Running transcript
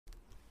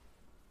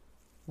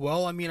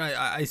Well, I mean,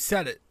 I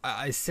said it.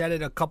 I said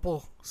it a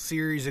couple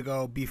series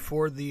ago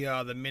before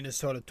the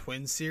Minnesota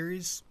Twins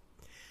series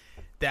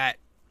that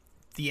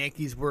the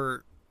Yankees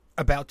were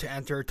about to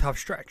enter a tough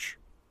stretch.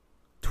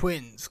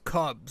 Twins,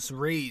 Cubs,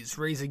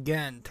 Rays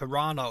again,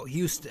 Toronto,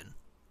 Houston.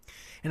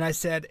 And I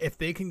said if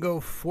they can go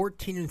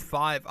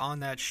 14-5 on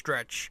that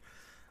stretch,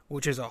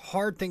 which is a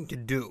hard thing to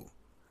do,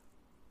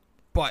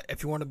 but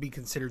if you want to be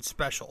considered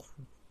special,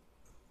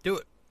 do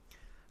it.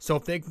 So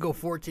if they can go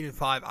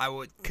 14-5, I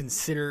would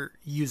consider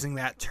using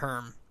that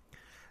term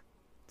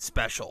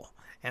special,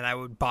 and I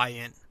would buy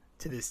in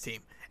to this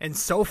team. And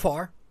so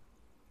far,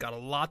 got a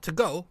lot to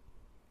go,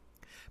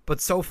 but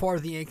so far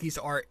the Yankees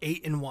are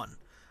 8-1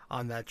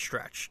 on that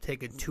stretch,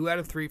 taking 2 out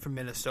of 3 from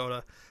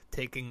Minnesota,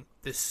 taking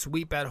the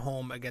sweep at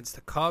home against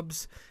the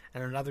Cubs,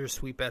 and another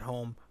sweep at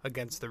home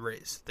against the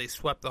Rays. They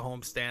swept the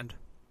homestand.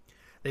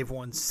 They've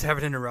won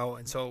 7 in a row,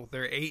 and so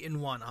they're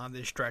 8-1 on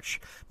this stretch,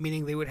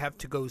 meaning they would have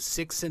to go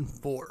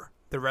 6-4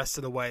 the rest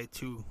of the way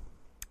to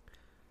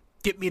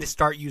get me to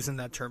start using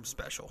that term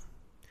special.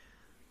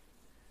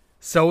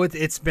 So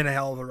it's been a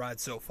hell of a ride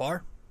so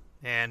far,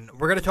 and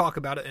we're going to talk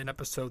about it in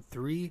episode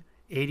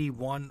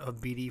 381 of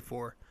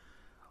BD4.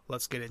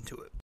 Let's get into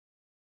it.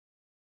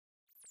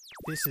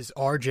 This is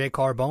RJ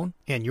Carbone,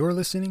 and you're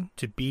listening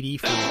to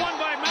BD4. One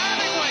by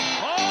Mattingly.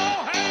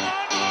 Oh, hang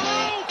on to the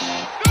roof.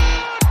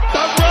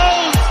 Good.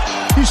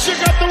 He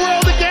shook up the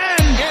world again.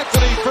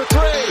 Anthony for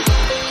 3.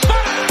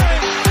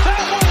 Bang!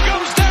 That one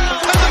goes down,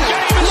 and the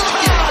game is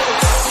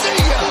tied. See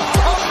ya!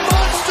 A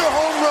monster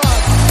home run!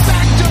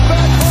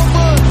 Back-to-back home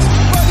runs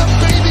by the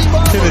baby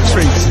Bombers.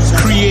 Penetrates,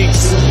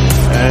 creates,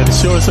 and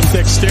shows some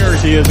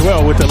dexterity as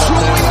well with the left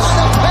hand.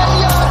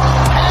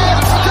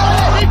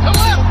 Deep to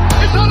left.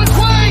 It's on its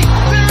way.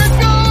 There it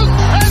goes,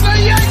 and the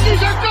Yankees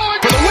are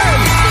going for the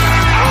win.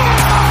 Oh!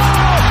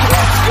 He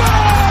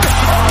scored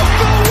off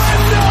the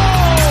window.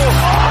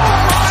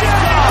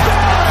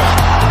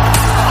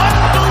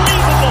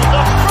 Unbelievable.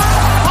 The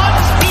first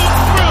punch he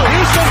threw.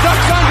 Houston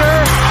ducks under.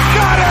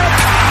 Got it.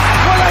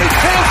 With 8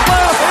 tenths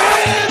left.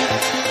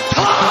 It's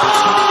tie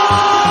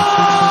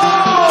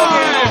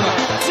game.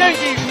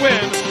 Yankees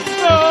win.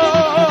 No.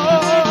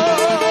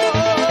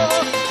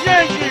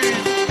 Yankees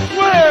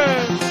win.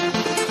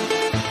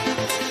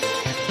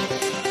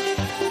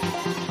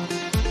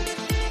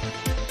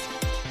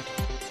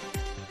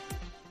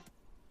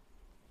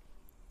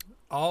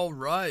 All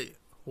right.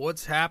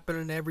 What's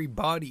happening,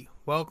 everybody?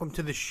 Welcome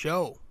to the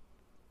show.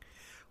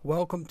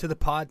 Welcome to the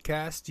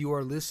podcast. You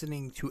are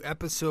listening to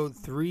episode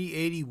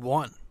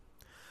 381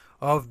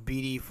 of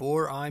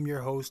BD4. I'm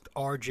your host,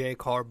 RJ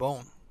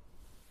Carbone.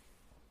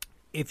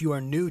 If you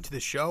are new to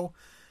the show,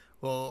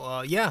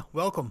 well,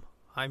 welcome.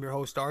 I'm your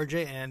host,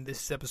 RJ, and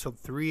this is episode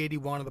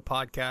 381 of the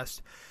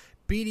podcast,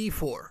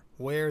 BD4,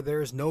 where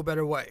there's no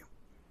better way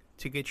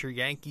to get your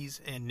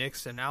Yankees and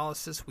Knicks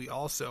analysis. We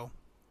also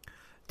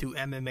do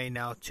MMA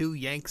now too.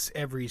 Yanks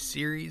every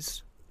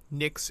series,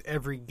 Knicks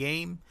every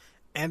game,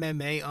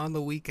 MMA on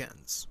the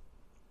weekends.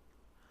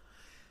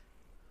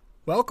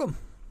 Welcome.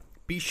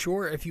 Be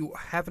sure, if you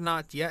have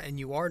not yet and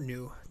you are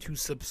new, to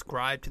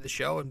subscribe to the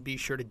show and be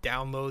sure to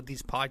download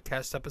these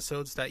podcast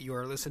episodes that you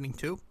are listening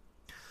to.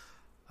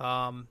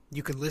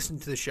 You can listen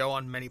to the show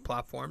on many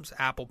platforms,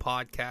 Apple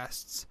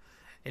Podcasts,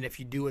 and if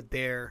you do it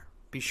there,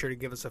 be sure to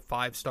give us a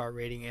 5-star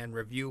rating and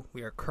review.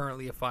 We are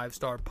currently a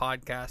 5-star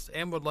podcast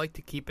and would like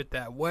to keep it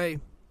that way.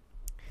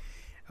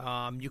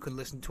 You can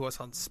listen to us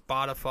on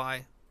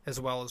Spotify as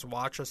well as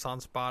watch us on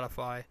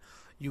Spotify.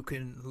 You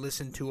can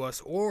listen to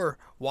us or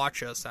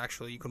watch us,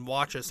 actually. You can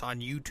watch us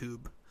on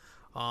YouTube.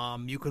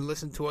 You can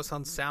listen to us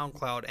on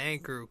SoundCloud,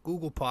 Anchor,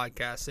 Google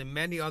Podcasts, and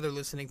many other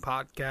listening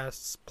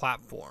podcast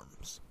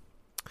platforms.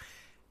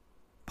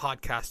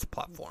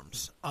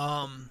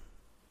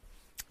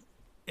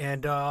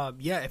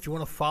 If you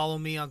want to follow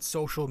me on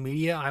social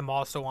media, I'm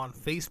also on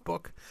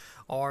Facebook,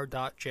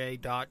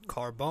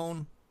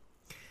 r.j.carbone.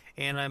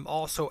 And I'm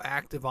also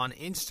active on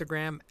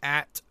Instagram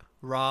at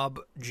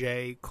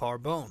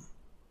robjcarbone.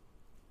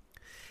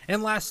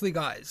 And lastly,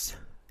 guys,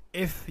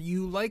 if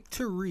you like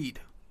to read,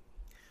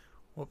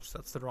 whoops,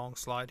 that's the wrong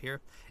slide here.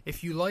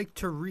 If you like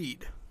to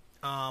read,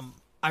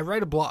 I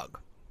write a blog.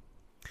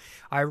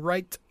 I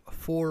write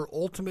for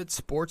Ultimate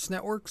Sports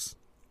Networks.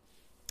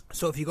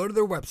 So if you go to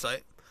their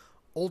website,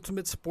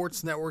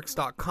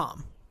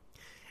 ultimatesportsnetworks.com,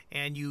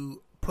 and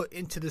you put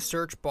into the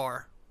search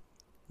bar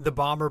the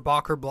Bomber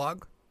Bacher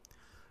blog,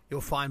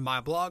 you'll find my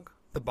blog,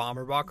 the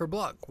Bomber Bacher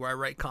blog, where I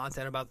write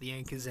content about the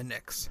Yankees and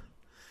Knicks.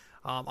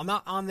 I'm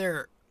not on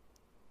there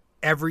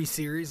every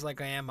series like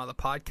I am on the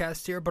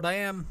podcast here, but I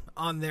am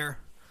on there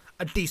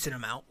a decent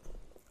amount.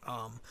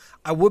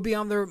 I would be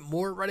on there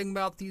more writing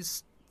about the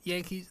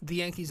Yankees,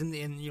 and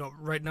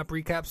writing up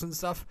recaps and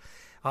stuff.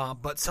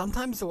 But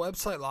sometimes the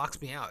website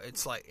locks me out.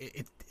 It's like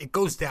it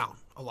goes down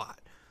a lot.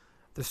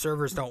 The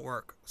servers don't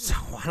work, so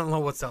I don't know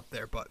what's up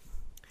there. But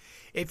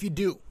if you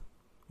do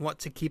want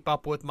to keep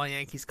up with my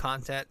Yankees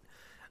content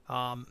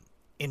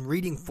in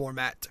reading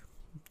format,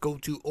 go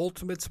to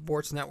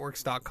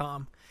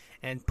ultimatesportsnetworks.com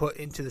and put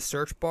into the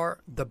search bar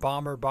the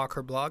Bomber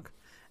Bacher blog,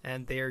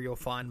 and there you'll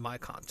find my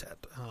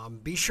content.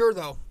 Be sure,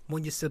 though,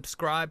 when you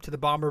subscribe to the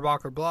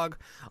Bomberbacher blog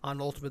on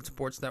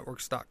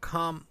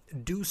UltimateSportsNetworks.com,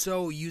 do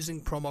so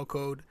using promo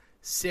code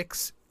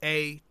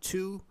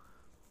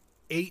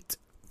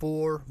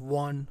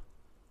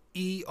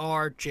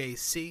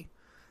 6A2841ERJC.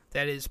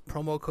 That is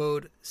promo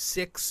code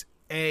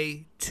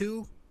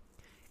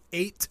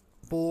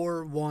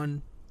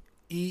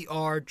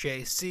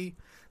 6A2841ERJC.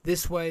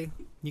 This way,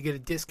 you get a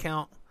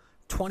discount,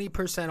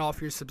 20%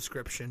 off your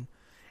subscription,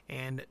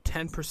 and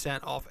 10%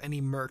 off any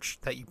merch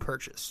that you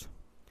purchase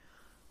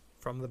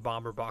from the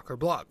Bomberbacher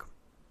blog.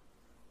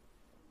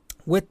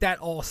 With that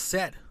all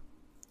said,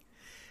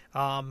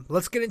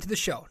 let's get into the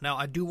show. Now,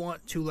 I do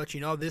want to let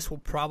you know this will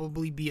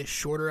probably be a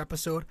shorter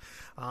episode.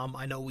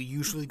 I know we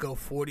usually go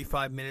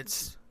 45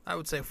 minutes. I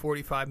would say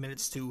 45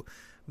 minutes to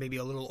maybe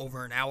a little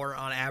over an hour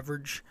on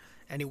average,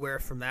 anywhere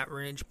from that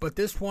range. But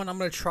this one, I'm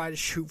going to try to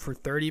shoot for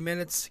 30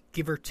 minutes,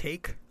 give or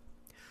take,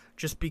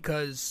 just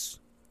because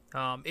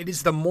it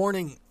is the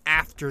morning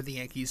after the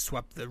Yankees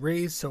swept the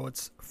Rays, so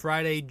it's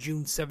Friday,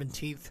 June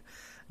 17th,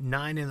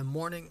 9 in the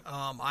morning.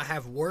 I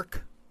have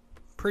work.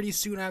 Pretty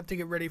soon I have to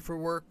get ready for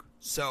work,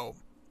 so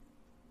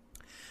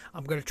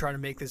I'm going to try to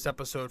make this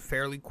episode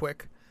fairly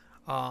quick.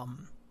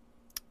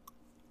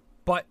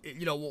 But,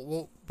 you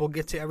know, we'll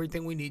get to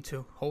everything we need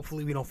to.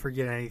 Hopefully we don't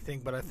forget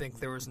anything, but I think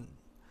there was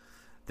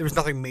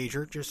nothing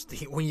major. Just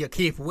when you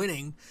keep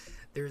winning,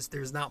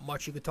 there's not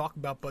much you could talk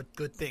about but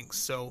good things.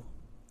 So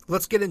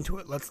let's get into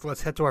it.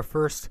 Let's head to our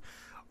first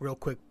real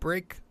quick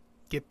break,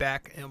 get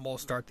back, and we'll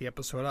start the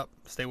episode up.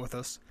 Stay with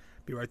us.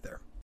 Be right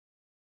there.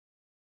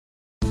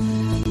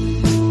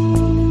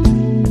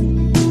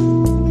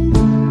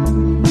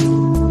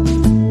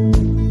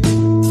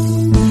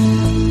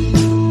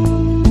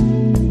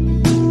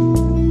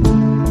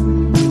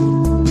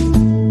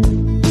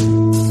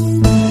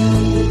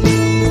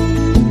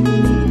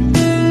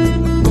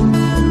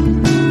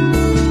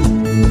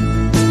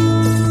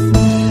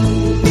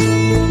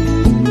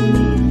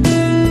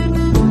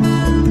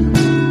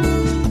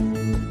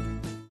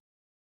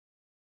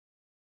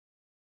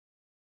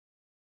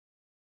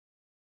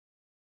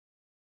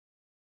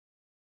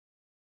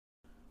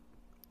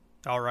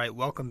 All right,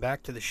 welcome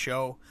back to the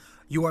show.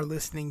 You are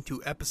listening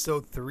to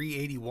episode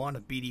 381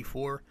 of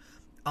BD4.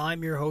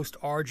 I'm your host,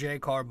 RJ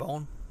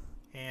Carbone,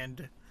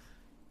 and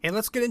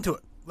let's get into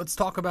it. Let's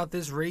talk about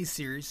this Rays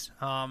series.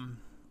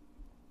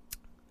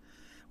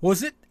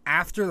 Was it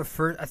after the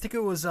first? I think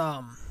it was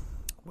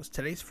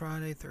today's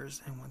Friday,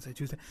 Thursday, Wednesday,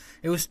 Tuesday.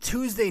 It was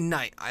Tuesday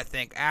night, I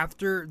think,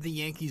 after the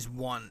Yankees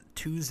won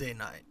Tuesday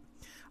night.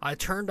 I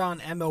turned on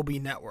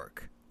MLB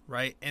Network,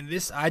 right? And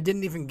I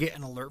didn't even get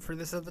an alert for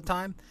this at the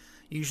time.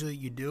 Usually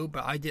you do,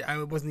 but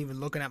I wasn't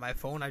even looking at my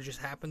phone. I just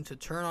happened to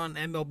turn on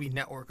MLB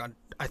Network on,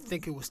 I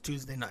think it was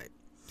Tuesday night.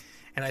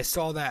 And I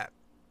saw that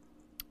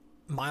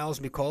Miles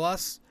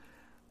Mikolas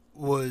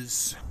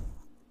was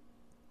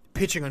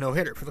pitching a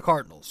no-hitter for the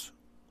Cardinals.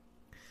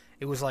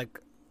 It was like,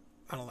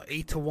 I don't know,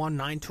 8-1,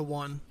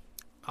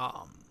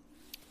 9-1.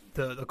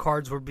 The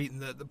Cards were beating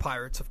the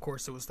Pirates. Of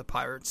course, it was the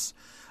Pirates.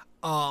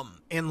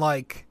 And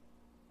like,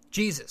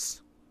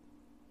 Jesus.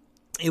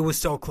 It was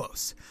so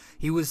close.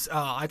 He was.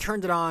 I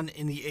turned it on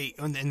in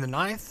the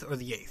ninth or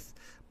the 8th,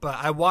 but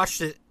I watched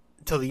it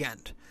till the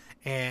end.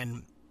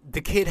 And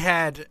the kid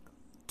had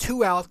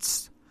 2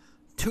 outs,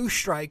 2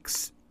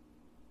 strikes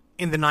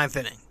in the 9th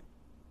inning.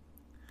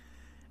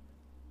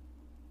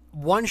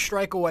 1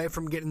 strike away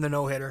from getting the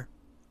no hitter.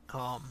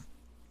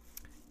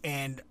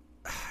 And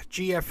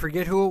gee, I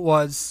forget who it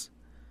was,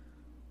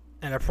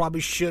 and I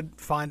probably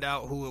should find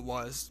out who it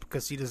was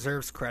because he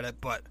deserves credit,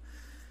 but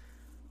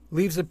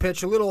leaves the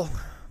pitch a little,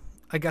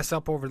 I guess,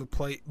 up over the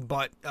plate,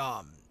 but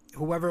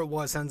whoever it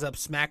was ends up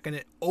smacking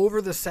it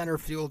over the center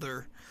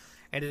fielder,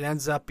 and it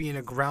ends up being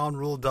a ground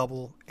rule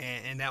double,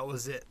 and that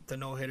was it. The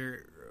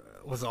no-hitter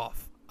was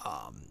off.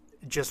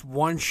 Just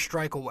 1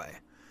 strike away.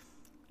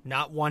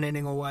 Not 1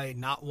 inning away,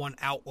 not 1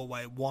 out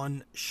away,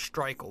 1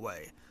 strike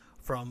away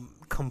from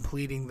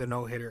completing the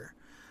no-hitter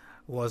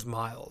was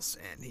Miles,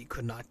 and he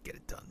could not get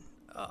it done.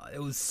 I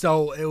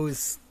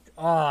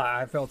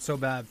felt so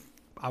bad.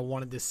 I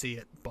wanted to see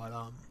it, but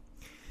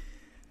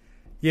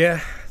yeah,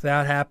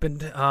 that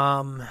happened.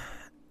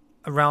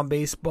 Around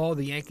baseball,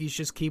 the Yankees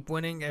just keep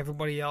winning.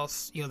 Everybody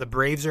else, the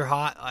Braves are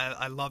hot.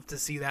 I love to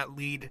see that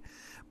lead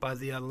by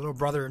the little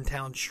brother in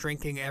town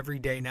shrinking every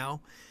day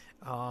now.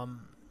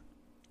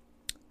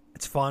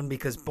 It's fun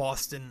because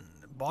Boston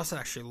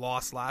actually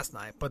lost last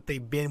night, but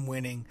they've been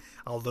winning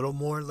a little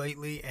more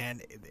lately,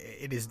 and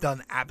it has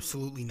done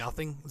absolutely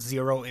nothing.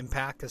 0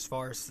 impact as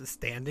far as the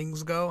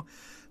standings go.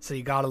 So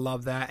you got to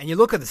love that. And you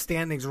look at the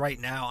standings right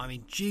now. I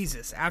mean,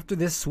 Jesus, after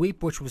this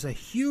sweep, which was a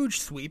huge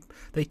sweep,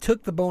 they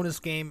took the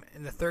bonus game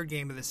in the 3rd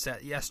game of the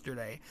set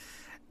yesterday.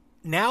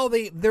 Now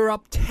they're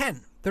up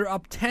 10. They're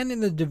up 10 in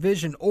the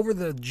division over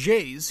the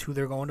Jays, who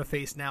they're going to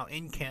face now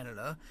in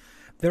Canada.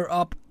 They're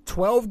up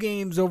 12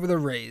 games over the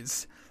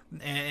Rays.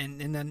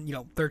 And then,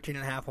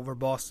 13.5 over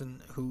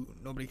Boston, who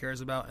nobody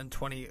cares about, and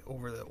 20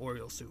 over the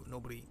Orioles, who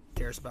nobody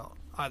cares about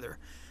either.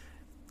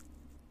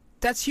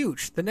 that's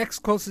huge. The next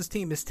closest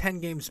team is 10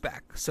 games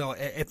back. So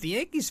if the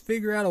Yankees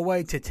figure out a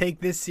way to take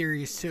this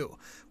series too,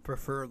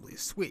 preferably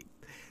sweep,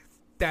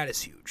 that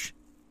is huge.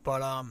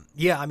 But,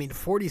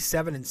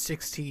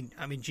 47-16,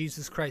 I mean,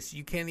 Jesus Christ,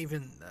 you can't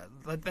even,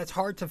 that's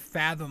hard to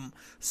fathom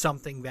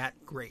something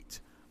that great,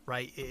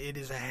 right? It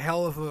is a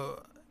hell of a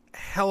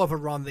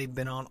run they've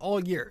been on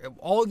all year.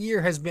 All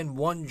year has been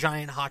one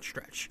giant hot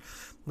stretch.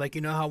 Like,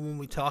 you know how when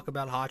we talk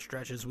about hot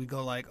stretches, we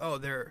go like, oh,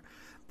 they're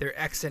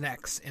X and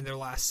X in their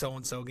last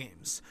so-and-so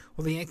games.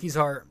 Well, the Yankees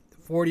are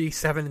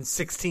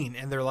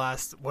 47-16 in their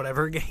last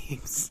whatever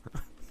games.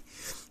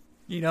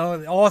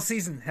 All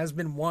season has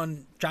been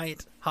one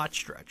giant hot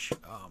stretch.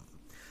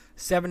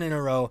 7 in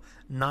a row,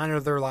 9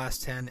 of their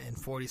last 10, and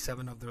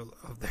 47 of their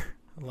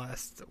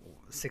last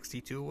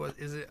 62. What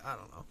is it? I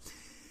don't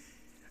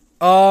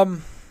know.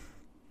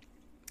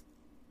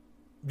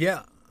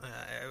 Yeah,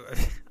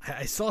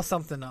 I saw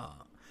something.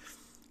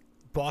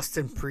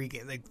 Boston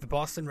pregame, like the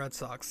Boston Red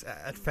Sox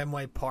at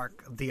Fenway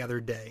Park the other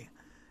day,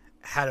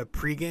 had a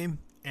pregame,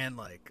 and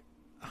like,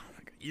 oh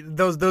my God,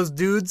 those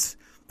dudes.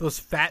 Those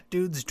fat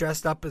dudes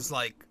dressed up as,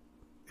 like,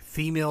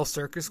 female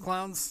circus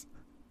clowns.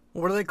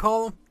 What do they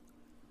call them?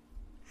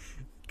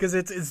 Because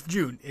it's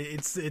June.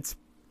 It's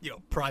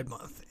Pride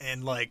Month.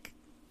 And, like,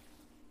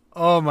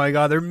 oh, my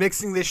God. They're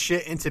mixing this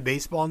shit into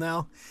baseball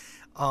now.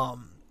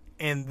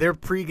 And their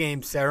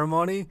pregame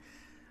ceremony,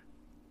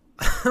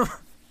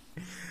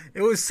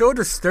 it was so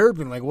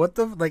disturbing. Like, what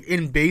the... Like,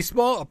 in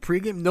baseball, a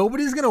pregame...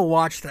 Nobody's going to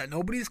watch that.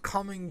 Nobody's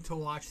coming to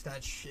watch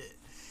that shit.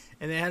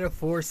 And they had to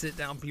force it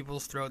down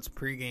people's throats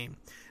pregame.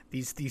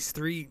 These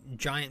three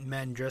giant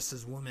men dressed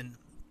as women.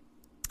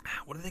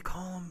 What do they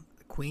call them?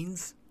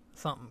 Queens?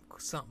 Something.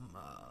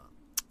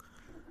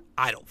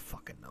 I don't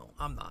fucking know.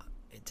 I'm not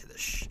into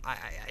this. I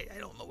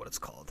don't know what it's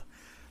called.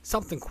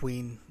 Something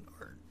Queen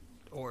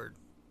or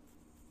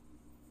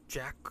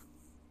Jack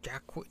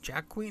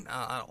Queen.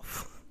 I don't.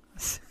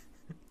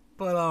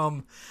 But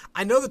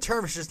I know the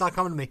term is just not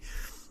coming to me.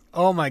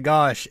 Oh, my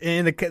gosh.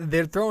 And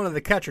they're throwing to the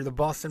catcher, the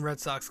Boston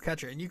Red Sox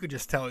catcher, and you could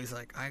just tell he's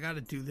like, I got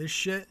to do this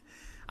shit.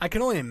 I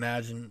can only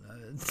imagine.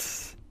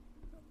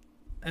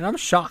 And I'm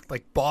shocked.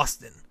 Like,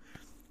 Boston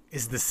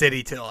is the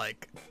city to,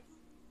 like,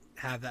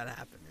 have that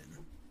happen in.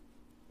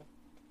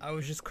 I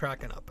was just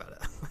cracking up at it.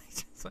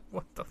 Just like,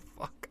 what the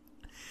fuck?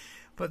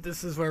 But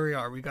this is where we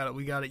are. We got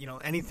it.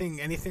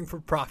 Anything for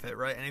profit,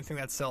 right? Anything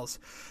that sells.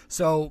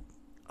 So,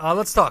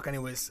 let's talk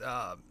anyways.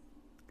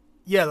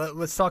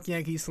 Let's talk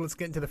Yankees. So let's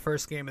get into the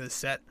first game of the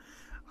set,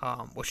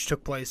 which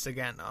took place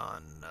again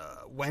on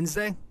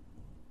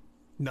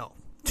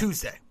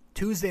Tuesday.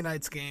 Tuesday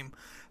night's game.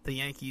 The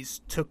Yankees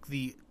took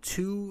the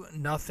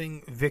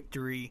 2-0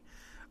 victory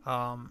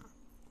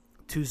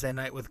Tuesday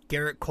night with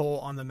Garrett Cole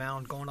on the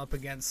mound going up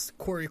against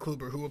Corey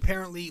Kluber, who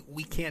apparently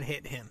we can't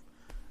hit him.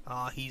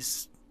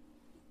 He's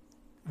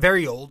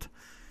very old,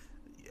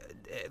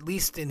 at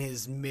least in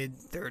his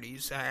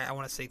mid-30s. I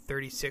want to say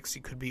 36. He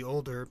could be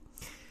older.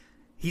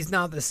 He's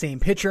not the same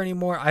pitcher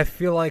anymore. I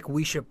feel like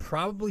we should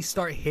probably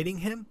start hitting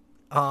him.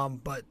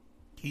 But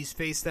he's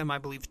faced them, I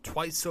believe,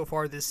 twice so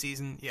far this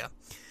season. Yeah.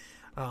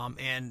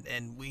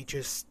 And we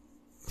just...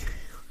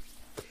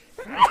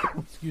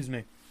 Excuse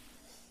me.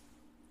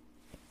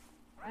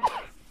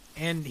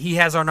 And he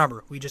has our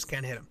number. We just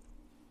can't hit him.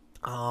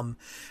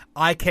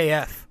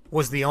 IKF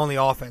was the only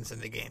offense in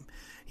the game.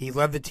 He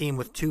led the team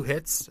with 2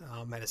 hits,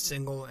 had a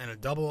single and a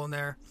double in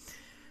there.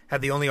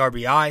 Had the only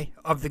RBI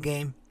of the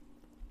game.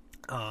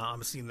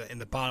 Obviously, in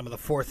the bottom of the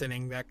 4th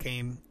inning, that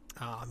came.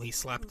 He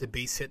slapped a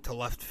base hit to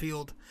left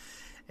field.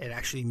 It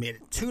actually made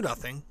it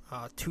 2-0.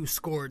 2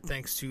 scored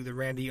thanks to the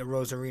Randy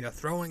Arozarena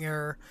throwing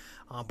error.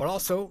 But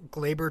also,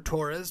 Gleyber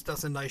Torres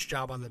does a nice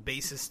job on the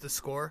bases to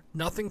score.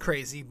 Nothing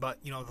crazy,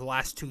 but, the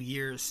last 2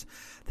 years,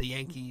 the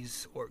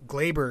Yankees, or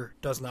Gleyber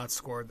does not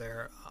score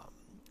there.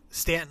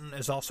 Stanton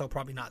is also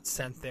probably not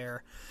sent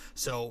there.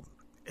 So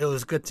it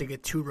was good to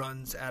get 2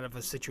 runs out of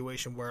a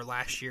situation where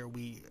last year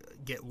we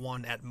get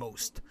 1 at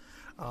most.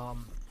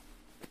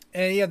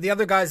 The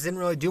other guys didn't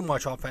really do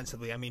much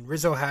offensively. I mean,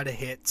 Rizzo had a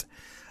hit.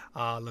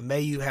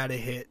 LeMahieu had a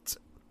hit.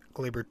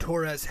 Gleyber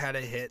Torres had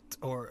a hit.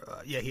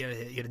 He had a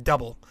hit. He had a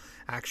double,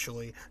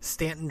 actually.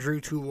 Stanton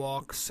drew 2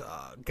 walks.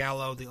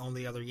 Gallo, the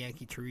only other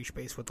Yankee to reach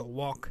base with a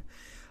walk.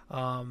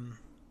 DJ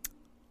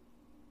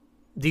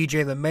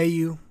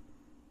LeMahieu,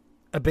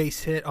 a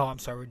base hit. Oh, I'm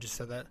sorry, we just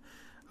said that.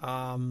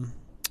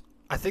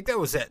 I think that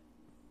was it.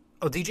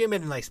 Oh, DJ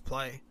made a nice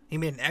play. He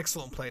made an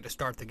excellent play to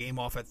start the game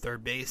off at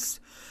third base.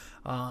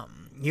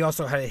 He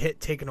also had a hit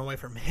taken away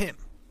from him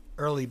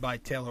early by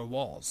Taylor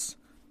Walls.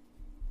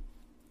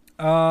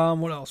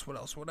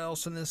 What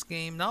else in this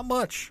game? Not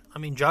much. I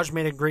mean, Judge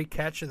made a great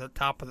catch in the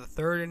top of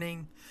the 3rd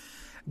inning.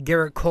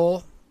 Garrett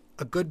Cole,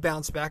 a good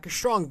bounce back, a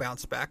strong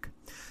bounce back.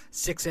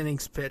 6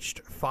 innings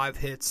pitched, 5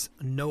 hits,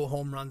 no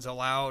home runs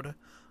allowed,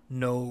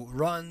 no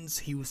runs.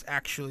 He was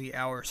actually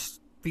our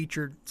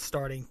featured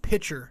starting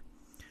pitcher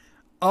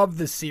of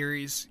the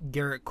series.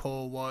 Garrett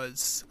Cole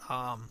was,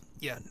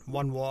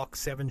 1 walk,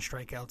 7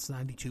 strikeouts,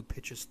 92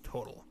 pitches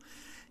total.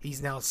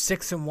 He's now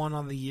 6-1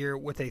 on the year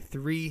with a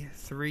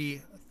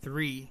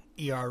 3.33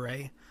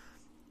 ERA.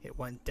 It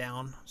went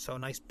down, so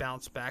nice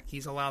bounce back.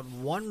 He's allowed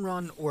 1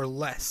 run or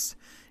less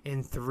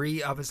in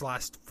 3 of his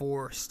last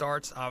 4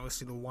 starts.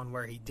 Obviously, the one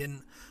where he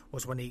didn't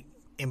was when he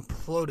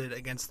imploded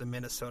against the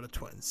Minnesota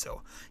Twins.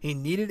 So he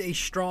needed a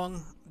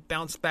strong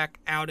bounce back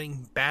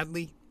outing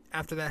badly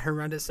after that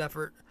horrendous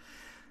effort.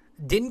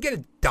 Didn't get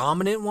a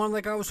dominant one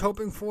like I was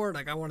hoping for.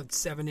 Like I wanted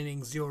 7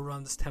 innings, 0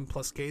 runs, 10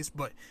 plus Ks.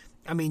 But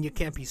I mean, you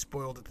can't be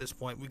spoiled at this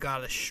point. We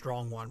got a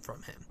strong one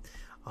from him.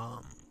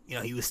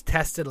 He was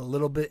tested a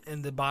little bit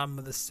in the bottom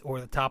of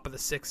the top of the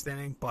 6th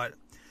inning, but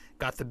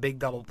got the big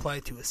double play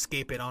to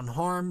escape it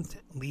unharmed.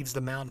 Leaves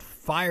the mound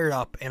fired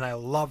up, and I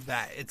love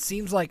that. It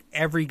seems like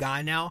every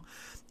guy now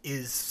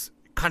is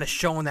kind of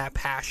showing that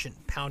passion,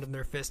 pounding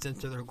their fist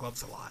into their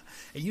gloves a lot.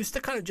 It used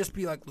to kind of just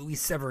be like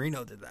Luis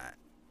Severino did that,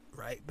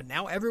 right? But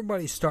now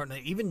everybody's starting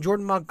to, even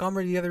Jordan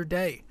Montgomery the other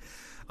day,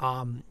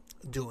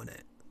 doing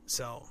it.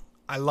 So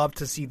I love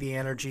to see the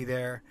energy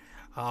there.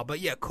 But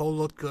yeah, Cole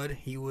looked good.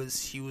 He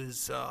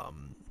was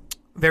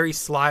very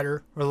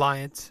slider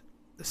reliant.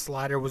 The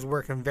slider was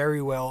working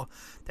very well.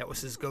 That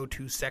was his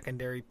go-to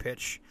secondary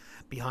pitch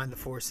behind the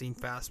 4-seam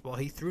fastball.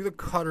 He threw the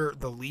cutter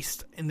the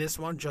least in this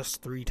one,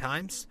 just 3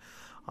 times,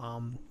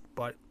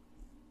 but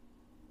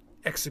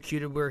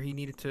executed where he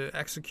needed to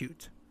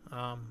execute.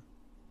 The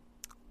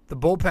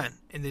bullpen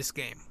in this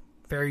game,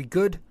 very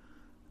good.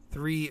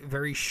 3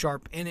 very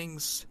sharp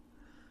innings.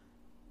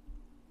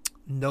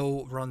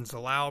 No runs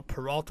allowed.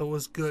 Peralta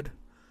was good.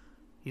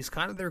 He's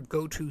kind of their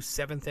go-to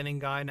 7th inning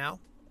guy now.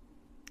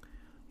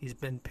 He's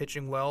been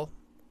pitching well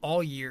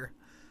all year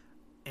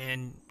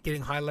and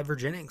getting high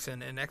leverage innings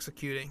and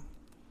executing.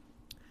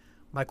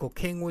 Michael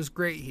King was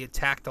great. He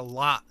attacked a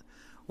lot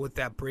with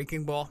that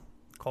breaking ball.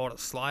 Call it a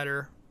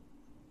slider.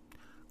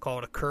 Call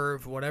it a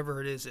curve.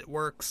 Whatever it is, it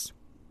works.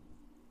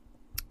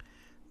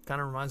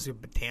 Kind of reminds me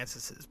of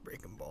Betances'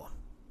 breaking ball.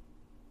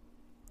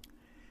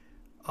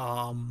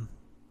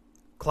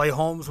 Clay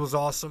Holmes was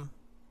awesome.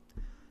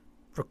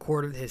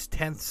 Recorded his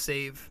 10th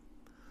save.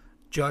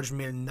 Judge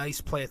made a nice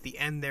play at the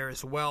end there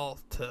as well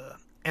to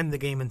end the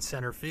game in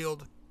center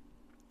field.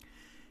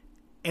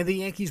 And the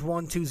Yankees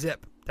won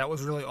 2-zip. That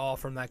was really all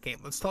from that game.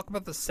 Let's talk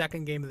about the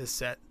second game of this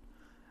set.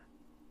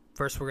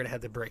 First, we're going to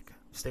head to break.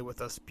 Stay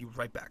with us. Be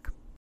right back.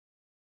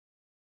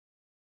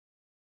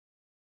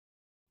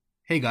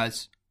 Hey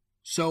guys.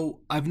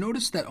 So, I've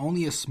noticed that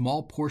only a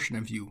small portion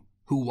of you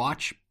who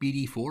watch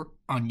BD4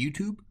 on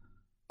YouTube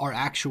are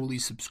actually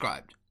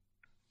subscribed.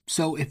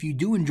 So if you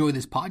do enjoy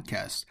this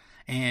podcast,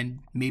 and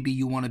maybe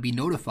you want to be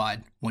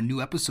notified when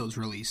new episodes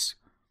release,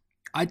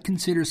 I'd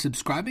consider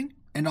subscribing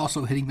and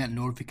also hitting that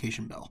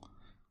notification bell.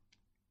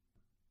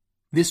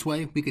 This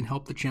way we can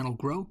help the channel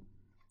grow,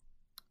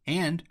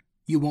 and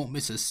you won't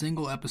miss a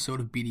single episode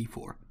of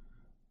BD4.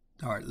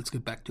 Alright, let's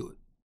get back to it.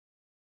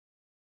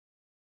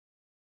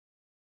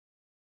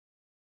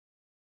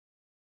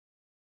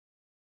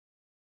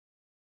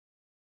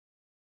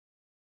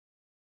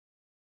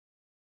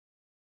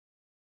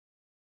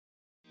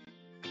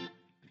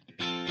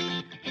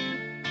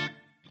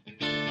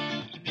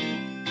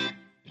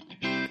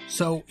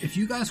 So, if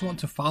you guys want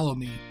to follow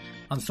me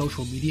on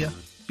social media,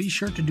 be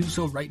sure to do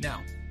so right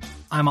now.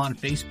 I'm on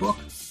Facebook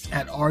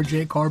at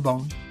RJ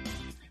Carbone,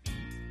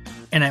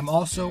 and I'm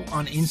also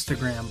on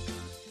Instagram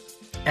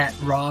at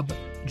Rob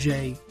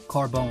J.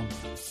 Carbone.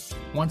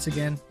 Once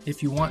again,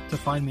 if you want to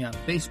find me on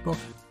Facebook,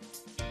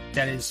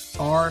 that is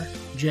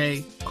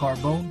RJ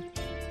Carbone.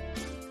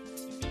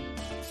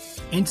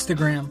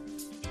 Instagram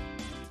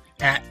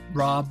at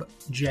Rob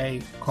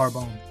J.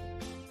 Carbone.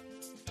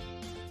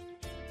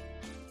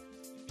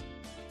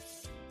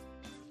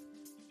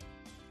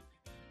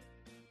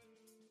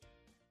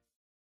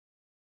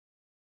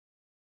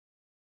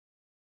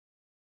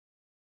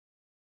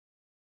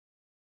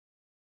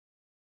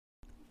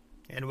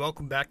 And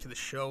welcome back to the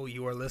show.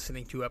 You are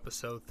listening to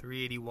episode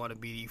 381 of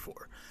BD4.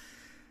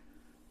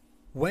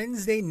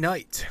 Wednesday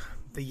night,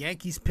 the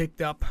Yankees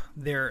picked up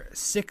their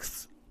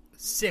sixth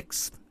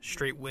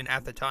straight win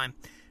at the time,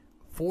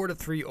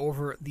 4-3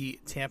 over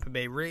the Tampa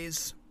Bay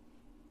Rays.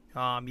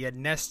 You had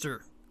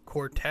Nestor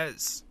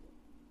Cortez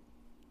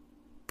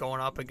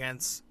going up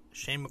against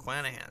Shane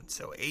McClanahan.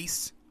 So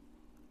ace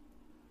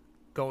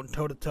going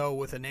toe-to-toe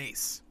with an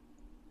ace.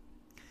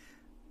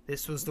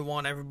 This was the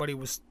one everybody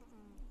was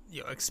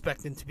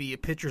expecting to be a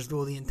pitcher's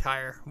duel the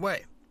entire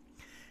way.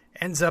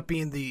 Ends up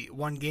being the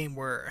one game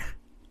where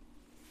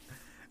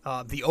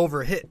the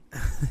over hit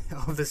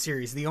of the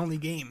series, the only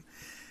game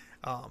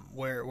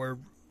where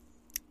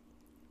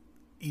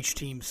each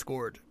team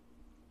scored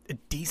a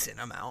decent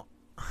amount.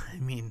 I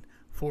mean,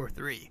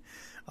 4-3.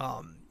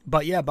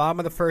 But yeah, bottom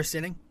of the first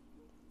inning,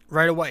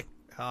 right away,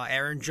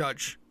 Aaron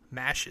Judge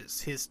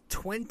mashes his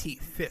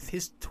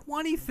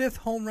 25th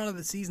home run of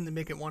the season to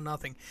make it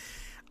 1-0.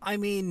 I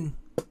mean,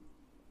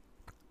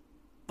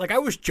 like, I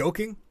was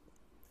joking.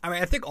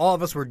 I think all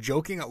of us were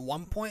joking at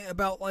one point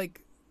about,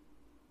 like,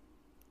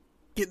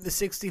 getting the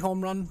 60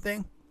 home run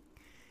thing.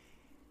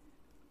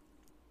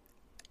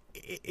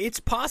 it's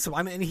possible.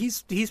 I mean,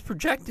 he's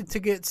projected to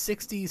get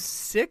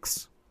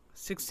 66,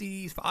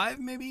 65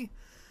 maybe.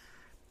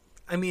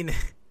 I mean,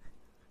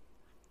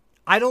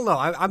 I don't know.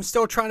 I'm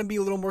still trying to be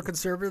a little more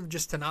conservative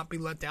just to not be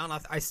let down.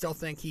 I still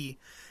think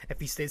if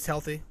he stays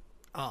healthy,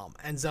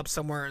 ends up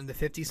somewhere in the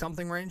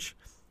 50-something range.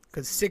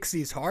 Because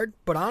 60 is hard.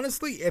 But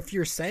honestly, if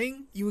you're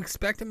saying you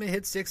expect him to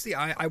hit 60,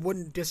 I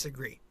wouldn't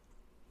disagree.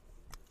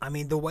 I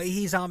mean, the way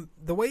he's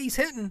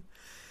hitting,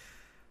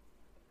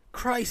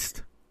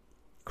 Christ.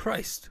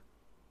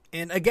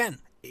 And again,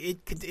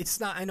 it's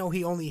not. I know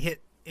he only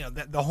hit.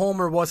 The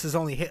homer was his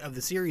only hit of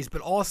the series,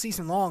 but all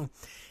season long,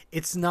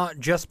 it's not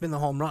just been the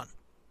home run,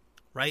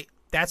 right?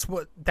 That's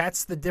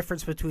the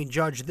difference between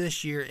Judge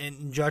this year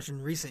and Judge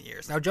in recent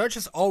years. Now, Judge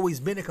has always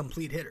been a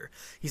complete hitter.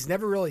 He's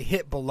never really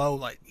hit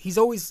below, he's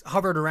always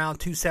hovered around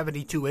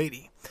 270,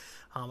 280.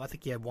 I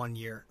think he had 1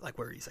 year,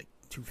 where he's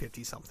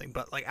 250 something.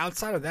 But,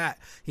 outside of that,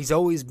 he's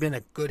always been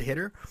a good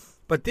hitter.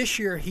 But this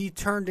year, he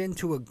turned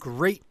into a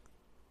great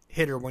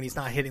hitter when he's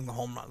not hitting the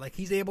home run.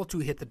 He's able to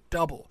hit the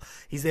double.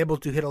 He's able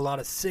to hit a lot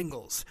of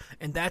singles.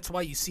 And that's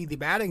why you see the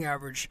batting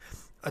average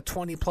a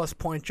 20-plus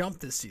point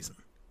jump this season.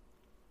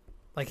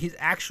 He's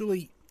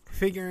actually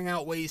figuring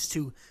out ways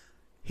to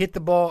hit the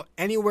ball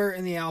anywhere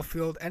in the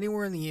outfield,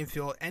 anywhere in the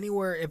infield,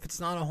 anywhere. If it's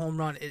not a home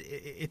run,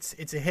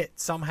 it's a hit.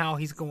 Somehow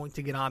he's going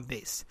to get on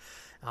base.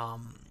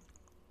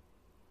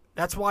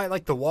 That's why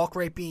the walk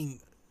rate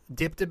being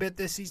dipped a bit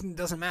this season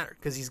doesn't matter,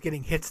 because he's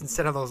getting hits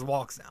instead of those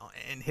walks now,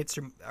 and hits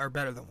are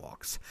better than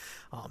walks,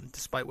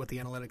 despite what the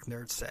analytic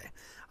nerds say.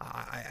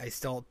 I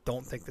still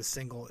don't think the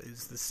single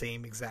is the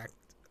same exact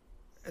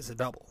as a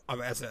double,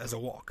 as a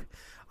walk.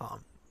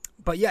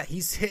 But yeah,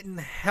 he's hitting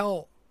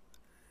hell.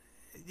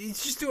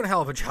 He's just doing a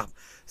hell of a job.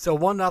 So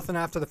 1-0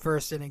 after the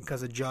first inning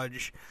because of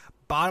Judge.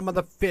 Bottom of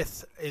the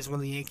fifth is when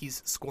the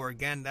Yankees score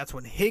again. That's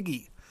when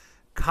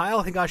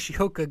Kyle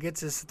Higashioka gets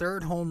his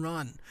third home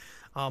run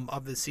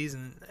of the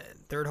season.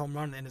 Third home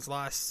run in his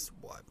last,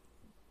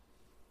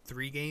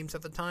 3 games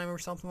at the time or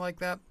something like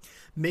that.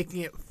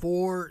 Making it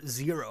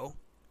 4-0.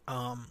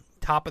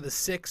 Top of the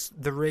sixth,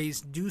 the Rays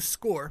do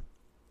score.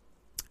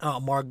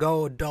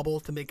 Margot a double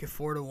to make it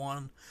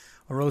 4-1.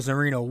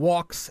 Rosarino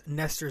walks.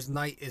 Nestor's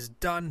night is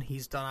done.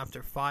 He's done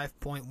after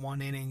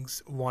 5.1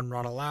 innings, 1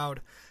 run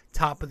allowed.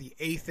 Top of the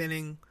 8th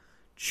inning,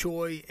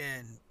 Choi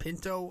and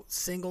Pinto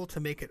single to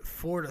make it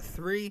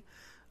 4-3. A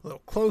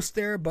little close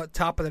there, but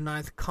top of the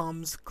 9th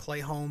comes. Clay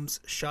Holmes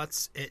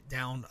shuts it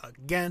down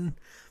again.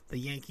 The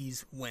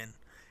Yankees win.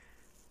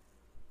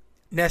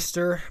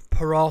 Nestor,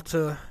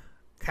 Peralta,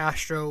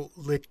 Castro,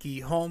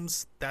 Litke,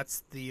 Holmes.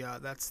 That's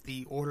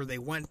the order they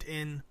went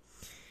in.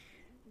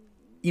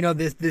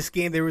 This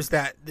game,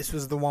 this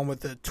was the one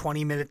with the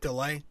 20-minute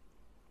delay.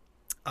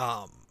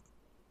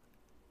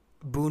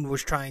 Boone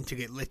was trying to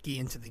get Litke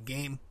into the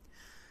game.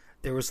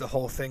 There was the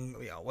whole thing,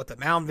 with the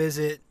mound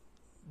visit.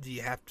 Do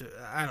you have to,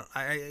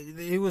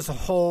 it was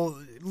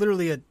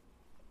literally a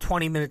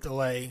 20-minute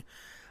delay.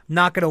 I'm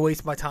not going to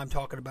waste my time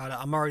talking about it.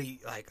 I'm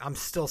already, I'm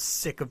still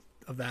sick of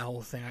that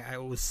whole thing.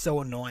 It was so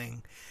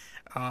annoying.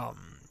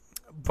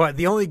 But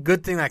the only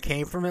good thing that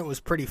came from it was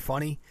pretty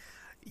funny.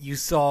 You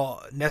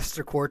saw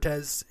Nestor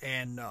Cortez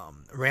and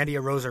Randy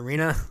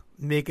Rosarina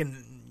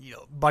making,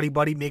 buddy,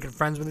 making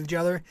friends with each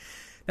other.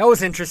 That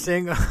was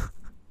interesting.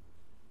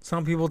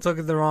 Some people took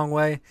it the wrong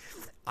way.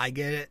 I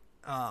get it.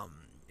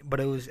 But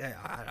it was,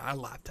 I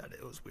laughed at it.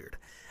 It was weird.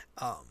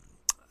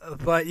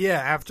 But yeah,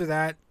 after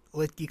that,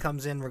 Litke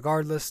comes in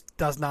regardless.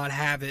 Does not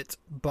have it,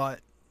 but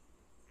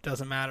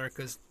doesn't matter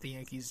because the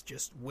Yankees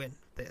just win.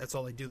 That's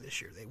all they do this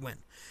year. They win.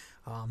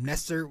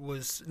 Nestor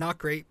was not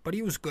great, but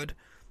he was good.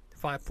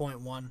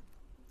 5.1,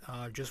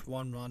 just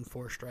 1 run,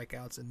 4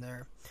 strikeouts in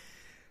there.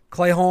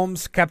 Clay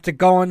Holmes kept it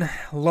going,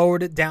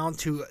 lowered it down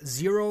to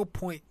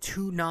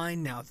 0.29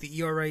 now.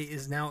 The ERA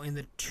is now in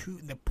the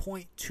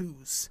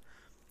 0.2s.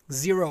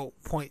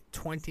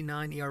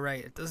 0.29 ERA.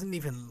 It doesn't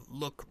even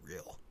look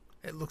real.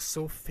 It looks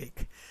so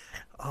fake.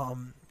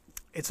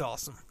 It's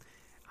awesome.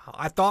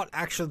 I thought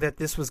actually that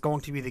this was going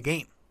to be the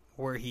game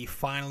where he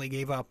finally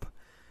gave up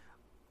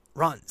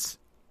runs.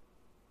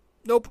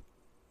 Nope.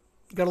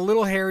 Got a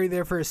little hairy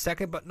there for a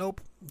second, but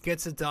nope.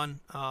 Gets it done.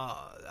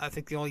 I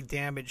think the only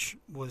damage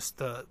was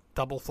the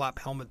double flap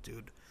helmet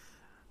dude.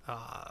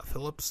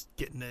 Phillips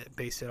getting a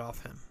base hit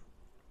off him.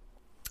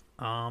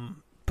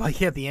 But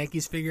yeah, the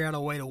Yankees figure out a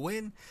way to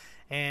win,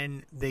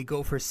 and they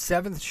go for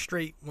 7th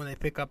straight when they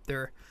pick up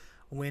their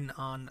win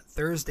on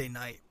Thursday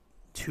night,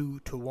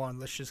 2-1.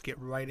 Let's just get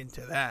right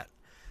into that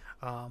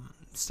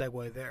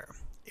segue there.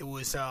 It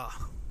was,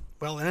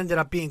 it ended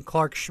up being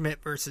Clark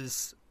Schmidt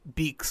versus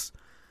Beeks.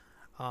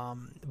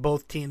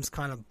 Both teams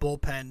kind of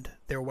bullpenned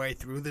their way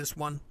through this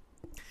one.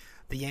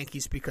 The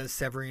Yankees because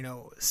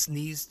Severino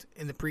sneezed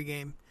in the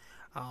pregame,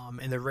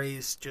 and the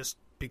Rays just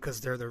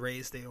because they're the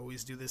Rays, they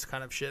always do this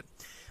kind of shit.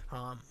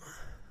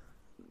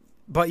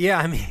 But yeah,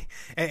 I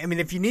mean,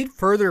 if you need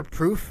further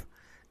proof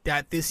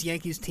that this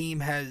Yankees team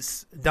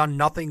has done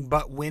nothing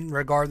but win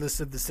regardless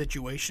of the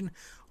situation,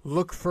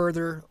 look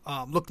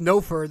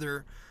no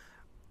further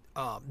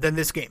than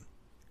this game.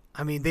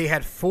 I mean, they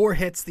had 4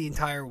 hits the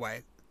entire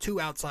way, 2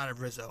 outside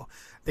of Rizzo.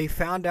 They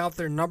found out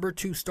their number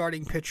 2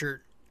 starting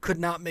pitcher could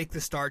not make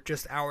the start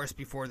just hours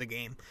before the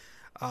game.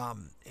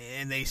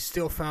 And they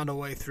still found a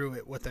way through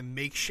it with a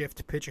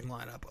makeshift pitching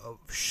lineup of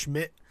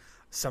Schmidt,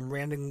 some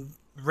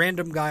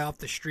random guy off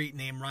the street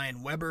named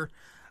Ryan Weber,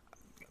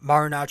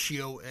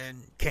 Marinaccio,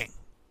 and King.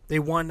 They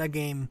won a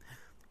game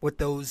with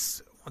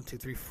those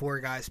 4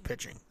 guys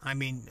pitching. I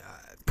mean,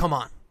 come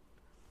on.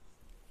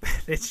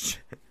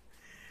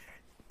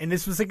 And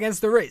this was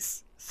against the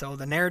Rays. So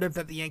the narrative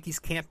that the Yankees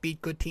can't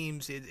beat good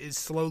teams is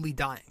slowly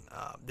dying.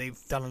 They've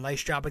done a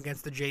nice job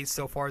against the Jays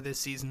so far this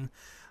season.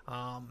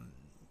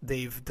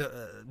 They've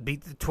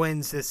beat the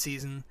Twins this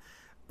season.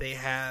 They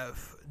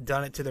have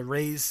done it to the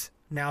Rays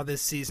now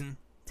this season,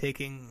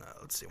 taking,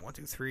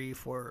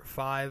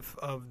 5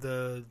 of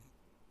the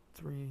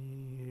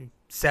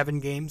 7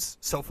 games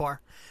so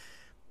far.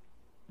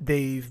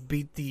 They've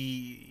beat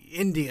the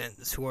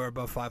Indians, who are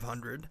above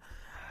 500.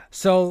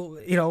 So,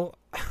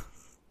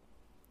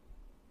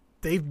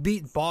 they've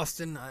beat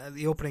Boston,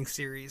 the opening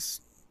series.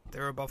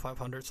 They're above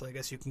 500, so I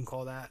guess you can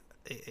call that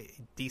a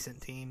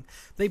decent team.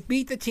 They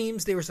beat the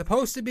teams they were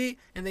supposed to beat,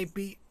 and they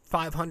beat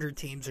 500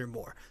 teams or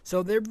more.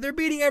 So they're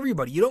beating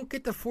everybody. You don't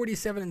get to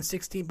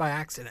 47-16 by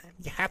accident.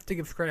 You have to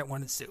give credit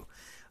when it's due.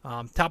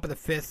 Top of the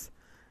 5th,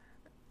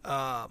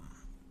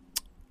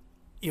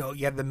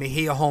 you have the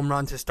Mejia home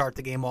run to start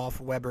the game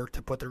off, Weber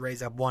to put the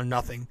Rays up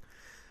 1-0.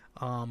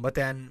 But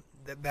then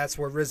that's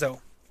where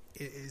Rizzo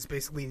is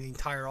basically the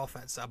entire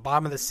offense.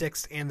 Bottom of the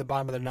 6th and the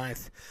bottom of the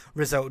 9th,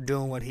 Rizzo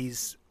doing what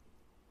he's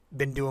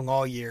been doing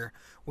all year,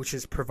 which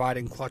is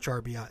providing clutch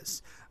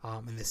RBIs.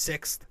 In the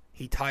 6th,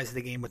 he ties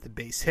the game with a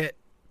base hit.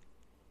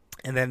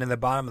 And then in the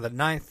bottom of the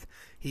 9th,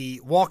 he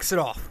walks it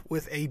off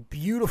with a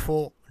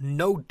beautiful,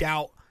 no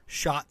doubt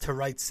shot to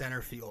right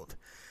center field.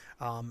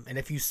 And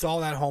if you saw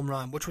that home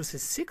run, which was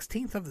his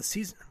 16th of the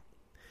season,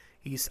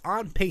 he's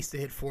on pace to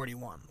hit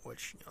 41,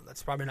 which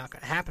that's probably not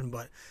going to happen.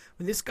 But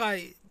when this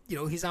guy,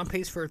 he's on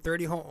pace for a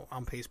 30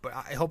 on pace, but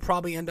he'll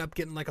probably end up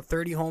getting like a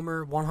 30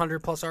 homer,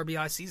 100 plus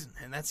RBI season,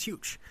 and that's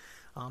huge.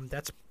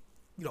 That's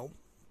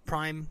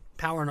prime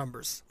power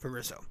numbers for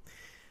Rizzo.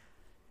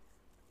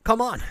 Come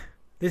on,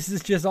 this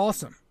is just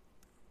awesome.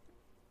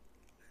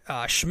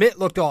 Schmidt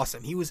looked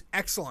awesome. He was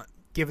excellent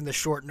given the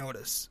short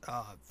notice.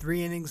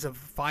 3 innings of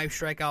 5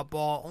 strikeout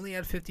ball. Only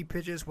had 50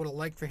 pitches. Would have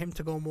liked for him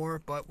to go more,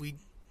 but we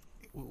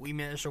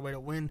managed our way to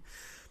win.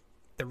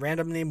 The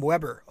random name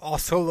Weber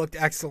also looked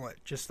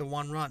excellent. Just the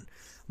 1 run.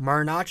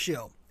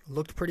 Marinaccio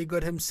looked pretty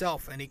good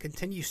himself, and he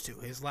continues to.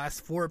 His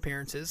last 4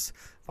 appearances,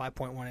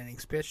 5.1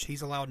 innings pitched,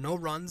 he's allowed no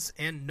runs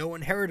and no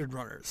inherited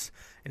runners.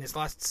 In his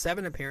last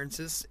 7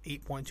 appearances,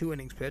 8.2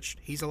 innings pitched,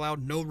 he's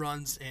allowed no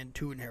runs and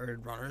 2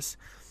 inherited runners.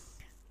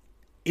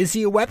 Is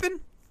he a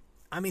weapon?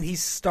 I mean,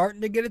 he's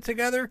starting to get it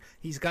together.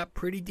 He's got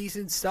pretty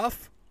decent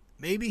stuff.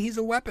 Maybe he's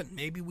a weapon.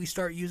 Maybe we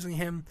start using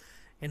him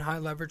in high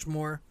leverage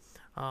more,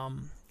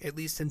 at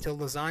least until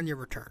Lasagna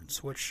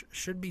returns, which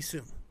should be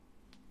soon.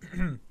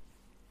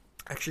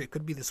 Actually, it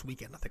could be this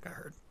weekend, I think I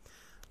heard.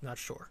 Not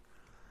sure.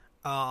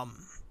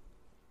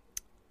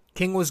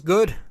 King was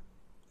good.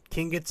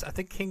 I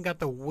think King got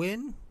the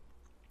win.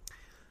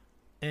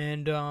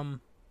 And,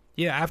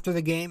 after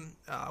the game,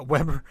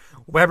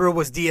 Weber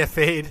was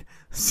DFA'd.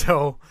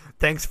 So,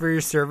 thanks for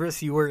your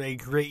service. You were a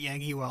great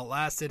Yankee while it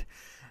lasted.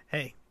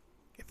 Hey,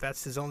 if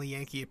that's his only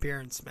Yankee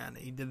appearance, man,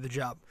 he did the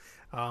job.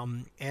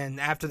 And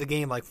after the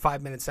game, like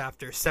 5 minutes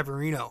after,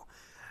 Severino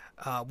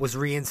was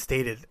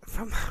reinstated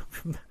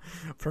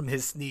from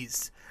his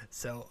sneeze.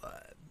 So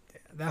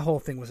that whole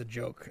thing was a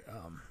joke.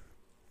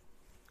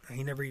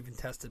 He never even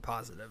tested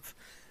positive.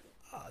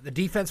 The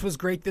defense was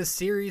great this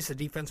series. The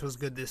defense was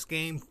good this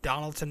game.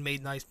 Donaldson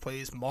made nice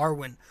plays.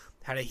 Marwin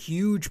had a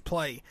huge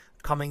play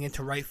coming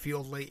into right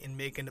field late and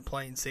making the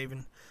play and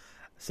saving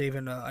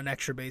an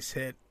extra base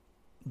hit.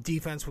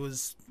 Defense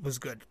was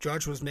good.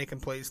 Judge was making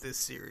plays this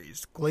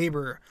series.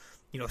 Glaber,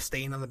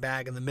 staying on the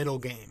bag in the middle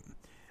game.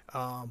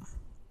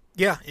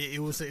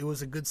 It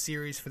was a good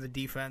series for the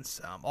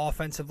defense.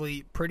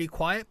 Offensively, pretty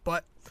quiet,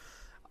 but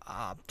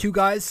 2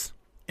 guys,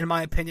 in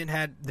my opinion,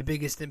 had the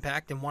biggest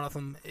impact, and one of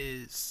them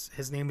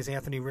his name is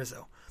Anthony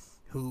Rizzo,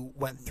 who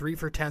went 3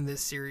 for 10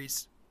 this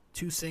series,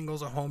 2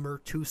 singles, a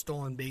homer, 2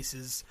 stolen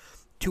bases,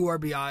 2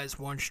 RBIs,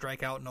 1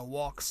 strikeout, no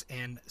walks,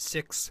 and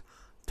 6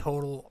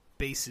 total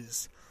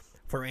bases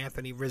for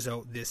Anthony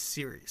Rizzo this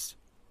series.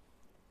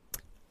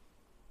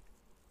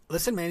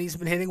 Listen, man, he's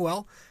been hitting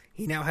well.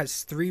 He now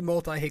has 3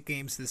 multi-hit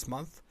games this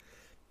month.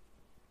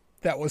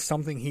 That was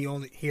something he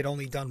had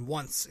only done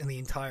once in the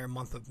entire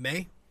month of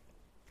May.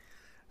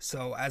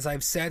 So, as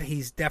I've said,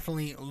 he's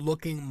definitely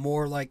looking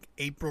more like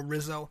April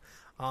Rizzo.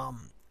 Well,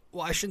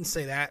 I shouldn't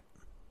say that,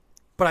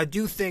 but I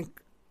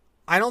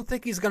don't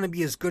think he's going to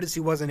be as good as he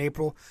was in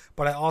April,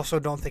 but I also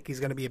don't think he's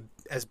going to be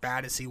as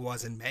bad as he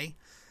was in May.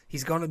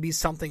 He's going to be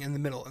something in the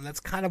middle, and that's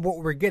kind of what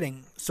we're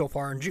getting so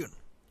far in June.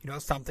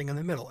 Something in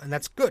the middle, and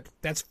that's good.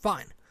 That's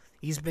fine.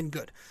 He's been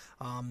good.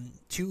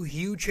 2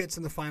 huge hits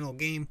in the final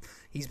game.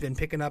 He's been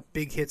picking up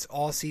big hits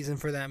all season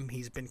for them.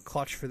 He's been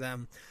clutch for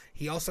them.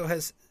 He also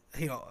has,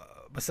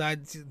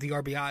 besides the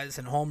RBIs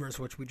and homers,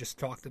 which we just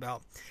talked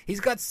about, he's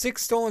got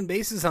 6 stolen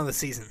bases on the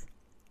season.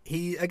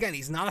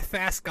 He's not a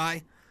fast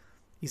guy.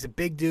 He's a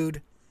big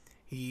dude.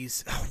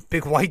 He's a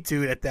big white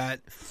dude at that.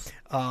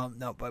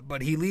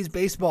 But he leads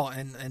baseball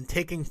and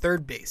taking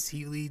third base.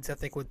 He leads, I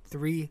think, with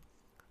 3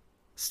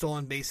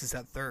 stolen bases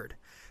at third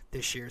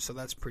this year, so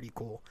that's pretty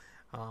cool.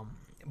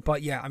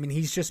 But yeah, I mean,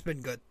 he's just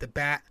been good. The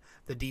bat,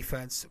 the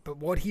defense, but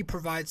what he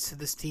provides to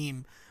this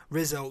team,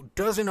 Rizzo,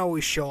 doesn't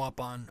always show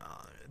up on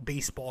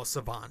Baseball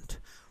Savant,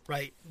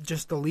 right?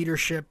 Just the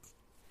leadership,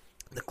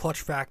 the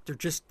clutch factor,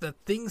 just the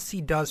things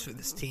he does for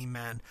this team,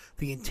 man.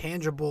 The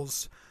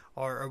intangibles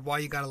are why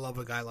you gotta love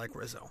a guy like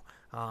Rizzo.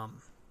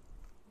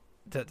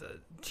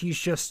 He's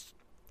just,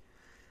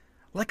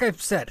 like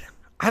I've said,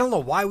 I don't know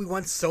why we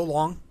went so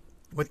long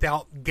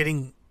without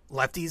getting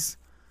lefties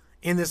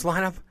in this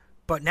lineup,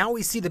 but now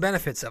we see the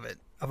benefits of it,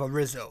 of a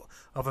Rizzo,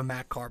 of a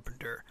Matt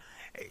Carpenter.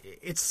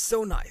 It's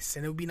so nice,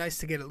 and it would be nice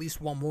to get at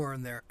least one more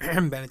in there,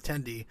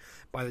 Benintendi,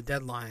 by the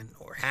deadline,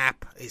 or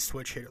Happ, a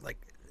switch hitter. Like,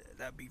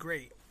 that'd be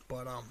great.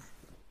 But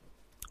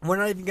we're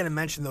not even going to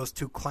mention those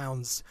 2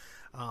 clowns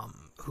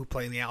who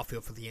play in the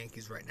outfield for the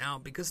Yankees right now,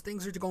 because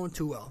things are going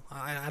too well.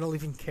 I don't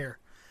even care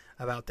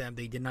about them.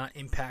 They did not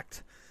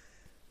impact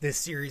this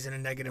series in a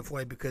negative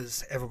way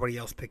because everybody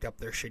else picked up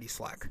their shitty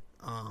slack.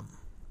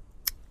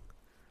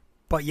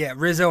 But yeah,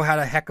 Rizzo had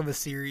a heck of a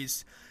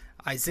series.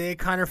 Isaiah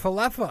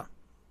Kiner-Falefa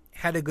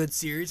had a good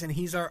series, and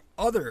he's our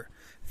other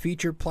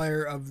featured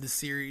player of the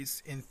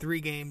series in 3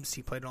 games.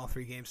 He played in all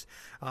 3 games.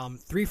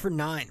 3 for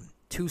 9,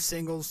 2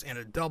 singles and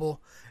a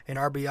double, an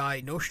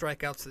RBI, no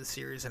strikeouts this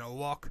series, and a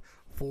walk,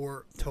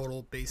 4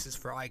 total bases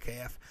for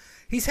IKF.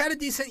 He's had a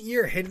decent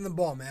year hitting the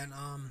ball, man.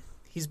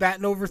 He's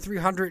batting over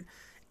 300,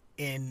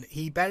 and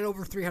he batted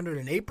over 300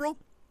 in April,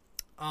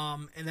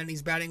 and then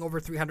he's batting over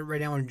 300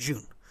 right now in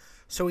June.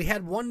 So he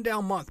had 1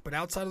 down month, but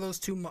outside of those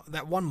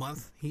that 1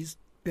 month, he's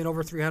been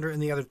over 300 in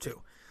the other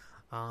 2.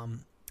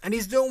 And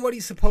he's doing what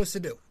he's supposed to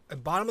do. A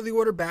bottom of the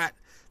order bat,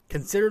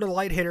 considered a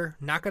light hitter,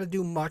 not going to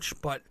do much,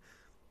 but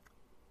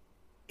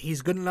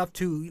he's good enough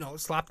to,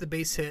 slap the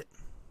base hit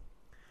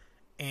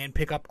and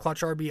pick up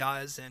clutch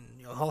RBIs, and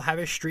he'll have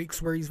his streaks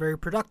where he's very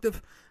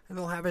productive, and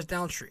he'll have his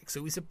down streaks.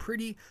 So he's a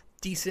pretty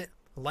decent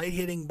light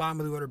hitting bottom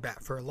of the order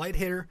bat. For a light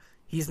hitter,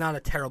 he's not a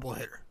terrible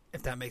hitter,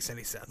 if that makes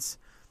any sense.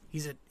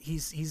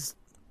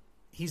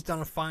 He's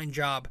done a fine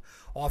job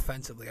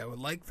offensively. I would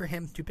like for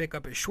him to pick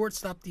up his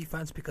shortstop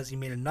defense because he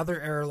made another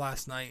error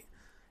last night.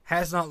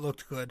 Has not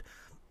looked good.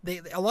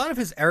 A lot of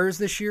his errors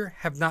this year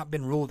have not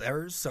been ruled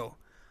errors, so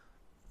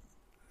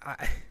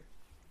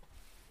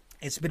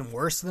it's been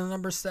worse than the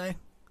numbers say.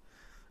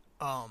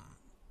 But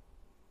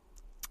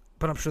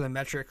I'm sure the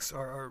metrics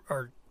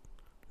are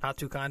not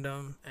too kind of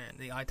him, and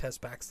the eye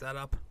test backs that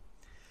up.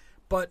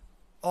 But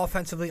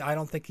offensively, I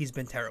don't think he's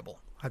been terrible.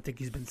 I think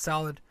he's been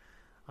solid.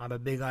 I'm a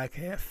big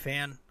IKF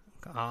fan.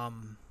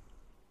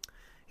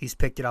 He's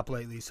picked it up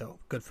lately, so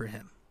good for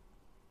him.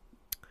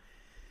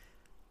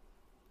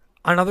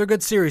 Another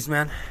good series,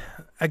 man.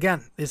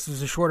 Again, this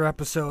was a shorter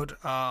episode.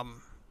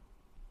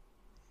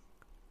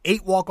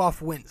 8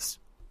 walk-off wins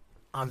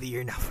on the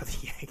year now for the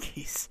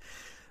Yankees.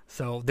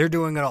 So they're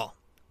doing it all.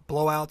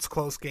 Blowouts,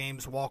 close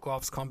games,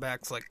 walk-offs,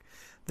 comebacks,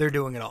 they're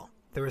doing it all.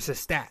 There was a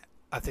stat.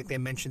 I think they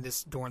mentioned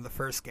this during the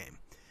first game.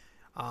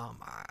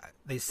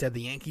 They said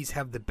the Yankees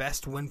have the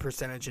best win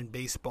percentage in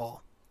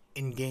baseball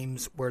in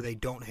games where they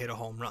don't hit a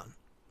home run.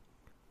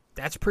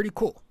 That's pretty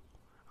cool.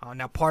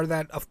 Now, part of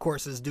that, of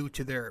course, is due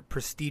to their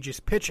prestigious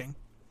pitching,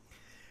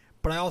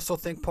 but I also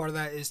think part of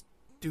that is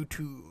due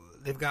to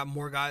they've got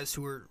more guys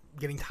who are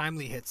getting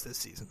timely hits this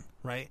season,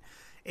 right?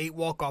 8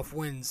 walk-off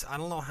wins. I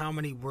don't know how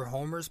many were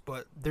homers,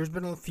 but there's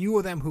been a few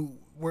of them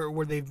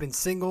where they've been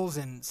singles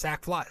and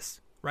sac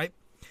flies, right?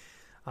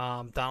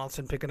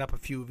 Donaldson picking up a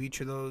few of each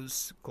of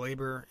those.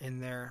 Glaber in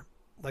there.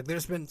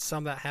 There's been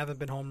some that haven't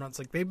been home runs.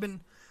 They've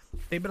been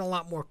a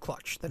lot more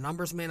clutch. The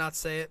numbers may not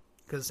say it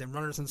because in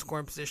runners in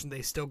scoring position,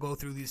 they still go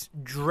through these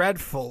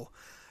dreadful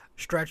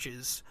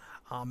stretches,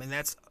 and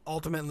that's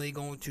ultimately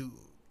going to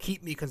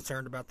keep me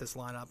concerned about this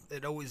lineup.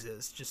 It always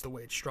is, just the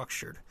way it's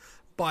structured.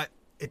 But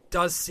it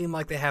does seem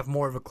like they have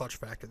more of a clutch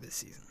factor this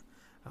season.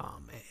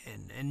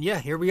 And yeah,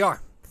 here we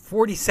are,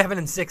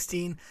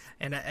 47-16.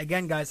 And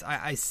again, guys,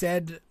 I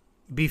said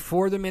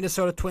before the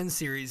Minnesota Twins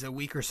series a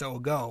week or so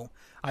ago,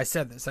 I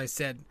said this. I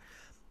said,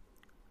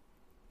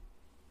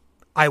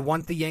 I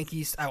want the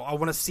Yankees, I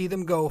want to see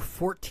them go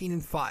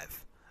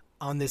 14-5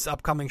 on this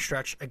upcoming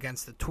stretch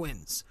against the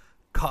Twins,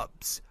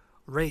 Cubs,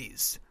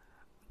 Rays,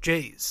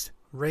 Jays,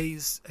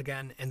 Rays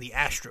again, and the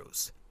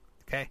Astros.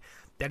 Okay?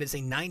 That is a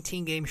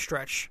 19-game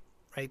stretch,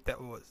 right?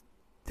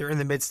 They're in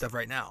the midst of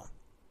right now.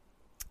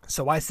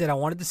 So I said I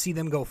wanted to see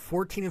them go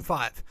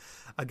 14-5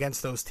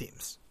 against those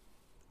teams.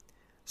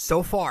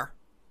 So far,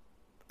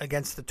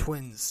 against the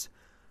Twins,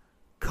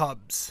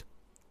 Cubs,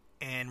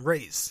 and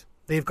Rays,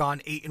 they've gone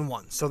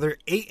 8-1. So they're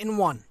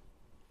 8-1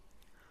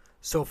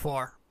 so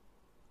far.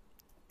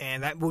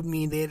 And that would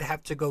mean they'd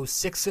have to go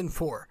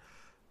 6-4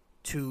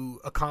 to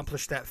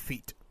accomplish that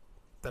feat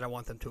that I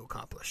want them to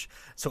accomplish.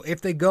 So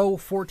if they go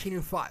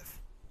 14-5,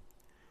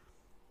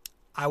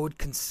 I would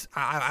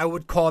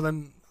call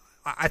them.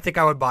 I think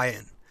I would buy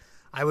in.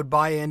 I would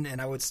buy in,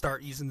 and I would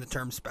start using the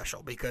term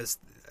special, because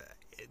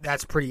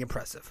that's pretty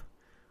impressive.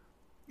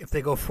 If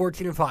they go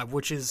 14-5,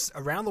 which is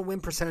around the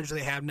win percentage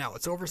they have now,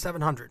 it's over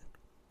 700.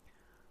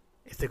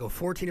 If they go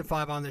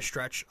 14-5 on this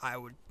stretch, I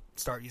would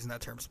start using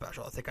that term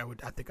special. I think I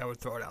would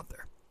throw it out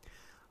there.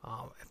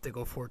 If they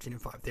go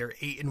 14-5, they're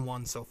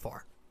 8-1 so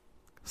far.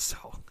 So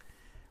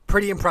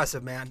pretty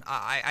impressive, man.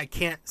 I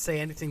can't say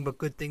anything but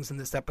good things in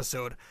this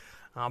episode.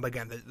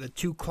 Again, the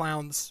two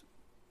clowns,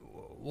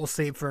 we'll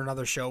save for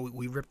another show.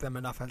 We ripped them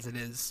enough as it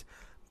is.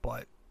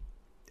 But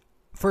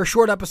for a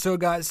short episode,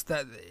 guys,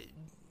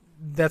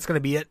 that's going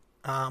to be it.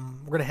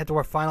 We're going to head to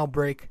our final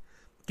break.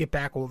 Get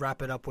back, we'll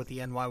wrap it up with the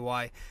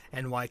NYY,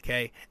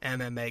 NYK,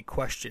 MMA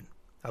question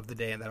of the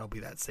day, and that'll be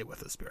that. Stay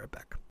with us. Be right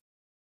back.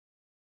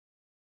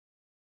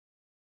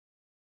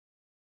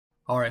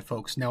 All right,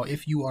 folks. Now,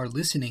 if you are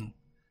listening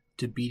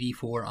to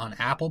BD4 on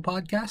Apple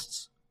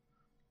Podcasts,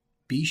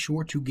 be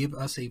sure to give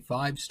us a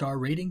 5-star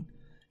rating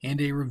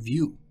and a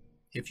review,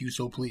 if you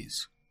so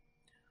please.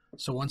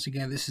 So once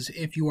again, this is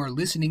if you are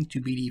listening to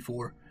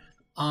BD4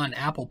 on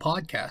Apple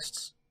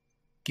Podcasts,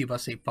 give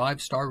us a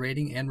 5-star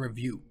rating and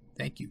review.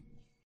 Thank you.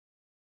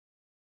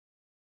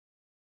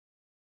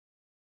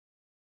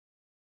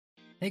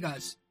 Hey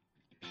guys,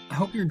 I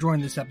hope you're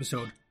enjoying this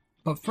episode.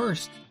 But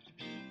first,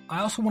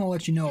 I also want to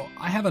let you know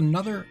I have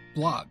another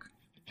blog.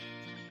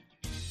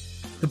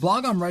 The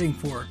blog I'm writing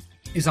for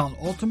is on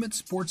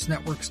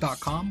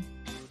UltimateSportsNetworks.com,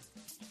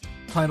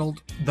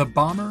 titled The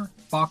Bomber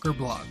Bocker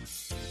Blog.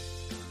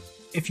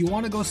 If you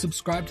want to go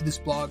subscribe to this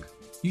blog,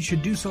 you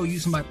should do so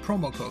using my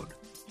promo code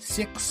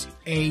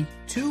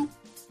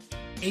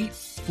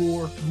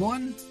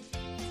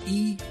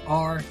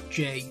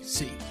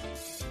 6A2841ERJC.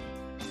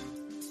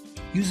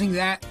 Using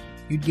that,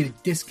 you'd get a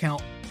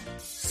discount,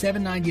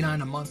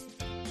 $7.99 a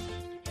month,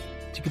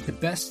 to get the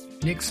best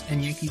Knicks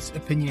and Yankees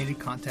opinionated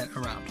content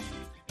around.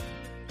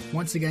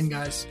 Once again,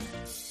 guys,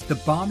 the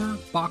Bomber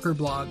Bocker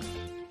blog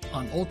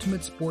on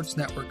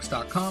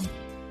UltimateSportsNetworks.com,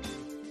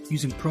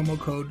 using promo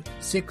code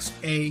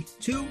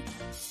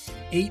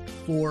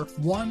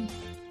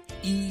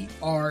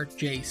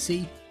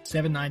 6A2841ERJC,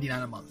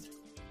 $7.99 a month.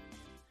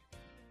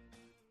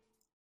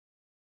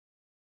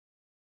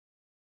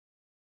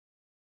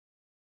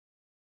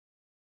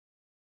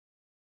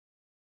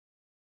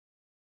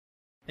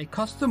 A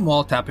custom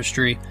wall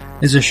tapestry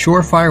is a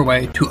surefire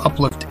way to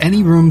uplift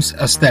any room's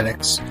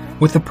aesthetics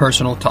with a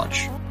personal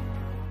touch.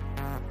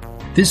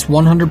 This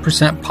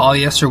 100%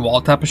 polyester wall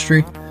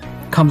tapestry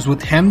comes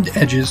with hemmed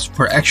edges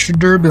for extra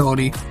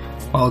durability,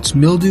 while its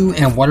mildew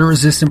and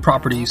water-resistant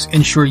properties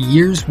ensure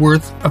years'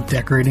 worth of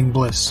decorating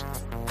bliss.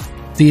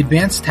 The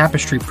advanced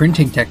tapestry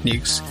printing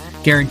techniques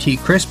guarantee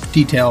crisp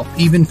detail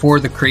even for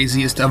the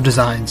craziest of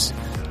designs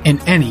in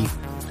any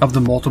of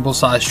the multiple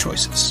size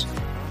choices.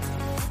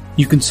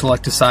 You can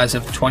select a size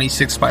of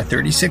 26 by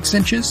 36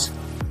 inches,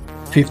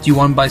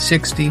 51 by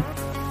 60,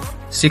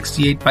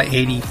 68 by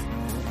 80,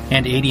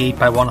 and 88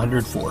 by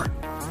 104.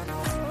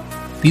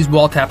 These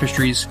wall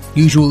tapestries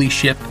usually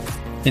ship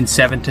in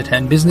 7 to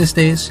 10 business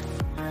days,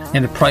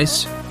 and the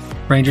price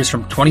ranges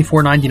from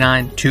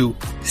 $24.99 to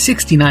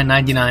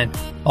 $69.99,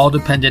 all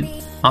dependent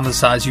on the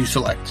size you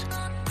select.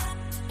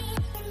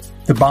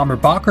 The Bomber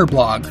Bocker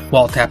blog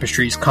wall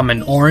tapestries come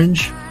in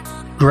orange,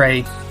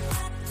 gray,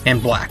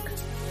 and black.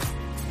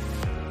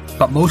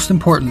 But most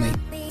importantly,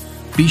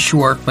 be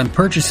sure when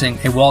purchasing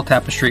a wall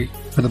tapestry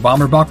for the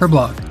Bomber Bocker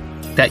blog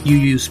that you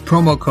use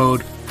promo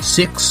code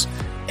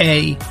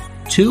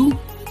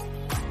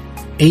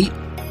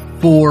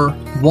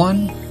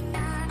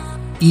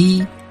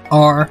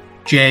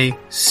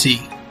 6A2841ERJC.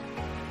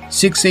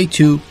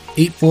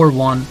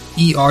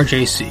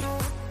 6A2841ERJC.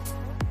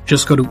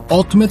 Just go to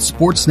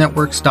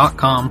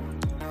UltimateSportsNetworks.com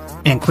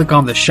and click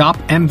on the Shop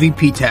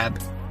MVP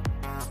tab,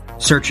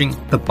 searching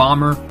the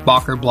Bomber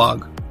Bocker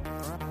blog.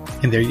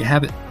 And there you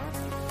have it.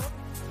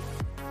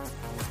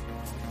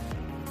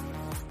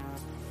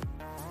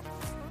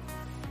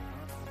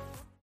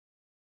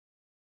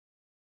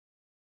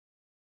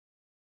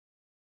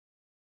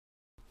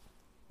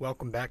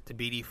 Welcome back to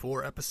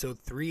BD4, episode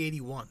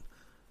 381.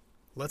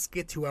 Let's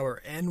get to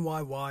our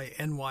NYY,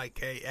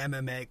 NYK,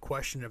 MMA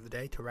question of the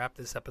day to wrap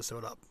this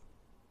episode up.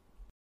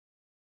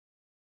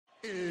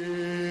 It's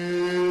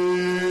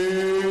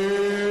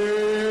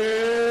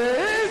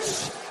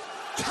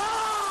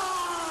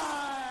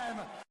time!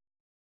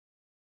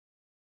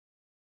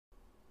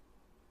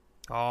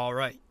 All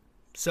right.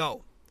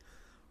 So,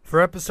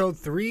 for episode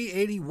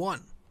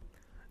 381,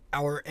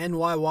 our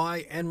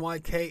NYY,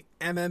 NYK,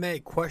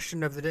 MMA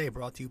question of the day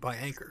brought to you by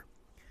Anchor.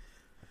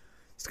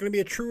 It's going to be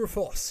a true or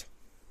false.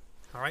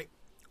 All right.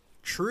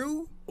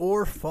 True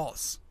or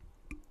false?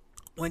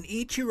 When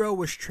Ichiro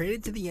was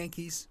traded to the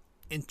Yankees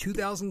in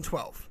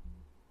 2012,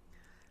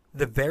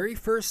 the very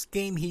first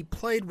game he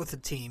played with the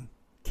team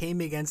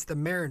came against the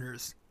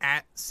Mariners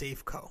at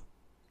Safeco.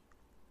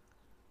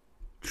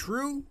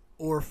 True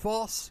or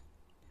false?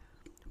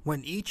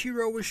 When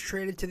Ichiro was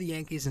traded to the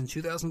Yankees in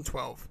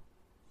 2012,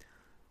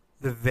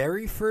 the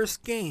very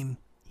first game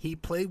he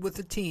played with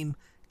the team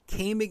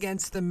came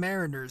against the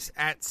Mariners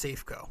at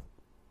Safeco.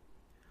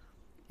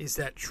 Is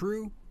that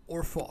true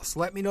or false?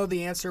 Let me know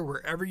the answer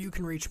wherever you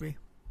can reach me.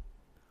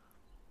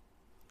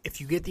 If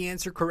you get the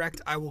answer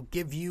correct, I will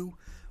give you,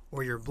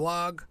 or your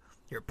blog,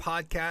 your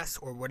podcast,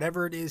 or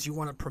whatever it is you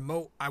want to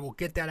promote, I will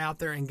get that out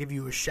there and give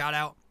you a shout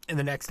out in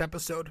the next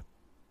episode.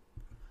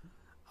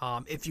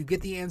 If you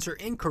get the answer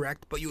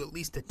incorrect, but you at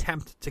least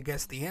attempt to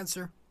guess the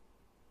answer,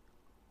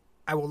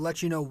 I will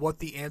let you know what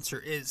the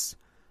answer is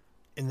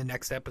in the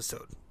next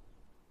episode.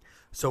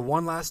 So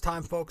one last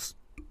time, folks.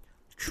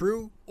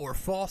 True or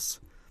false?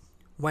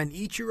 When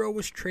Ichiro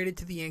was traded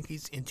to the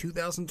Yankees in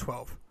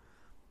 2012,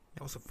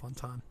 that was a fun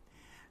time.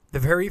 The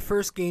very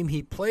first game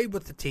he played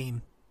with the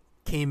team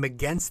came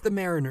against the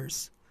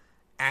Mariners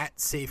at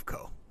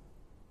Safeco.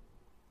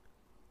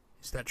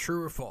 Is that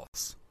true or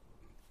false?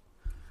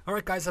 All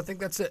right, guys, I think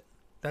that's it.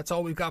 That's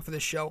all we've got for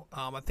this show.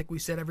 I think we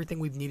said everything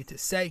we've needed to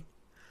say.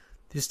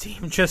 This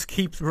team just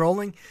keeps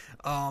rolling.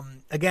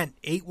 Again,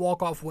 8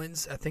 walk-off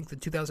wins. I think the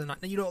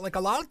 2009. You know, like a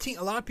lot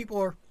of people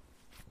are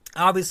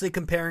obviously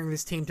comparing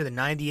this team to the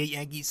 98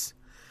 Yankees.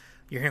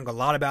 You're hearing a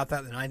lot about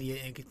that. The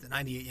 98 Yankees, the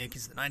 98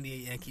 Yankees, the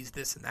 98 Yankees,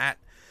 this and that.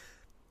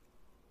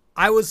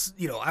 I was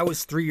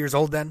 3 years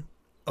old then.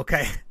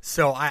 Okay,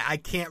 so I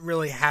can't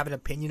really have an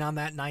opinion on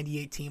that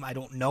 98 team. I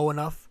don't know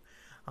enough.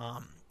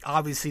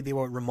 Obviously, they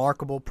were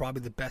remarkable,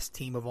 probably the best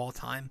team of all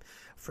time,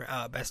 for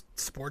best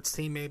sports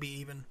team maybe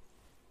even.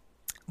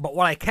 But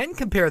what I can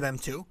compare them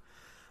to,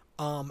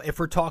 if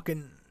we're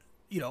talking,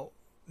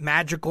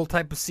 magical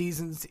type of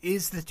seasons,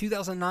 is the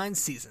 2009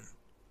 season,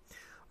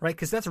 right?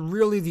 Because that's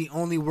really the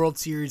only World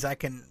Series I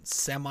can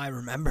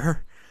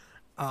semi-remember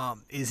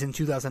is in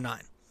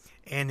 2009.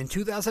 And in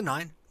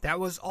 2009, that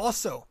was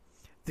also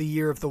the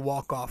year of the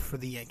walk-off for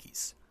the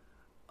Yankees.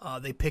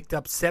 They picked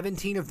up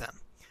 17 of them,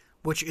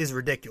 which is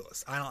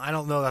ridiculous. I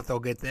don't know that they'll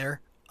get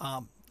there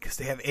because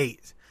they have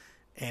 8,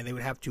 and they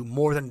would have to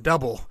more than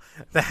double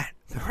that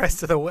the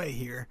rest of the way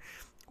here,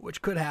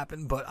 which could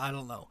happen, but I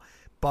don't know.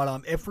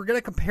 But if we're going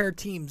to compare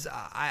teams,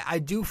 I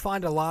do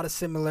find a lot of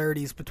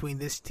similarities between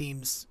this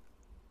team's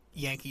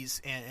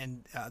Yankees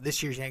and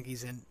this year's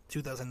Yankees in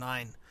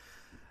 2009.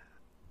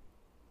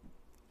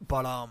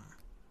 But,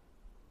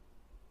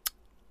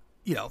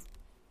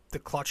 the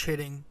clutch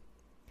hitting,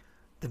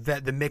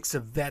 the mix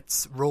of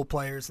vets, role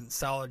players, and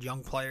solid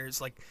young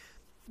players, like,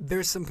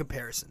 there's some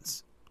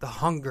comparisons. The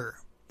hunger,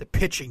 the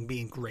pitching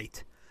being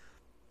great.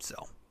 So,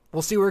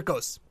 we'll see where it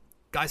goes.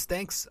 Guys,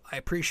 thanks. I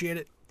appreciate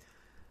it.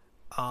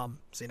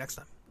 See you next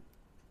time.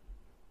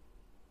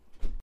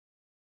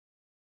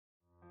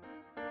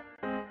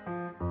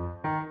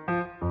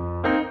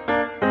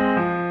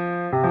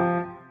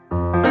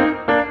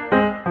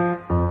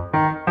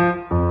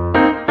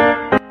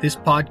 This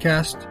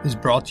podcast is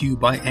brought to you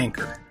by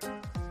Anchor.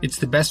 It's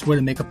the best way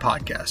to make a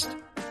podcast.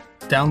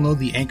 Download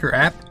the Anchor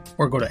app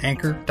or go to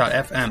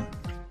anchor.fm.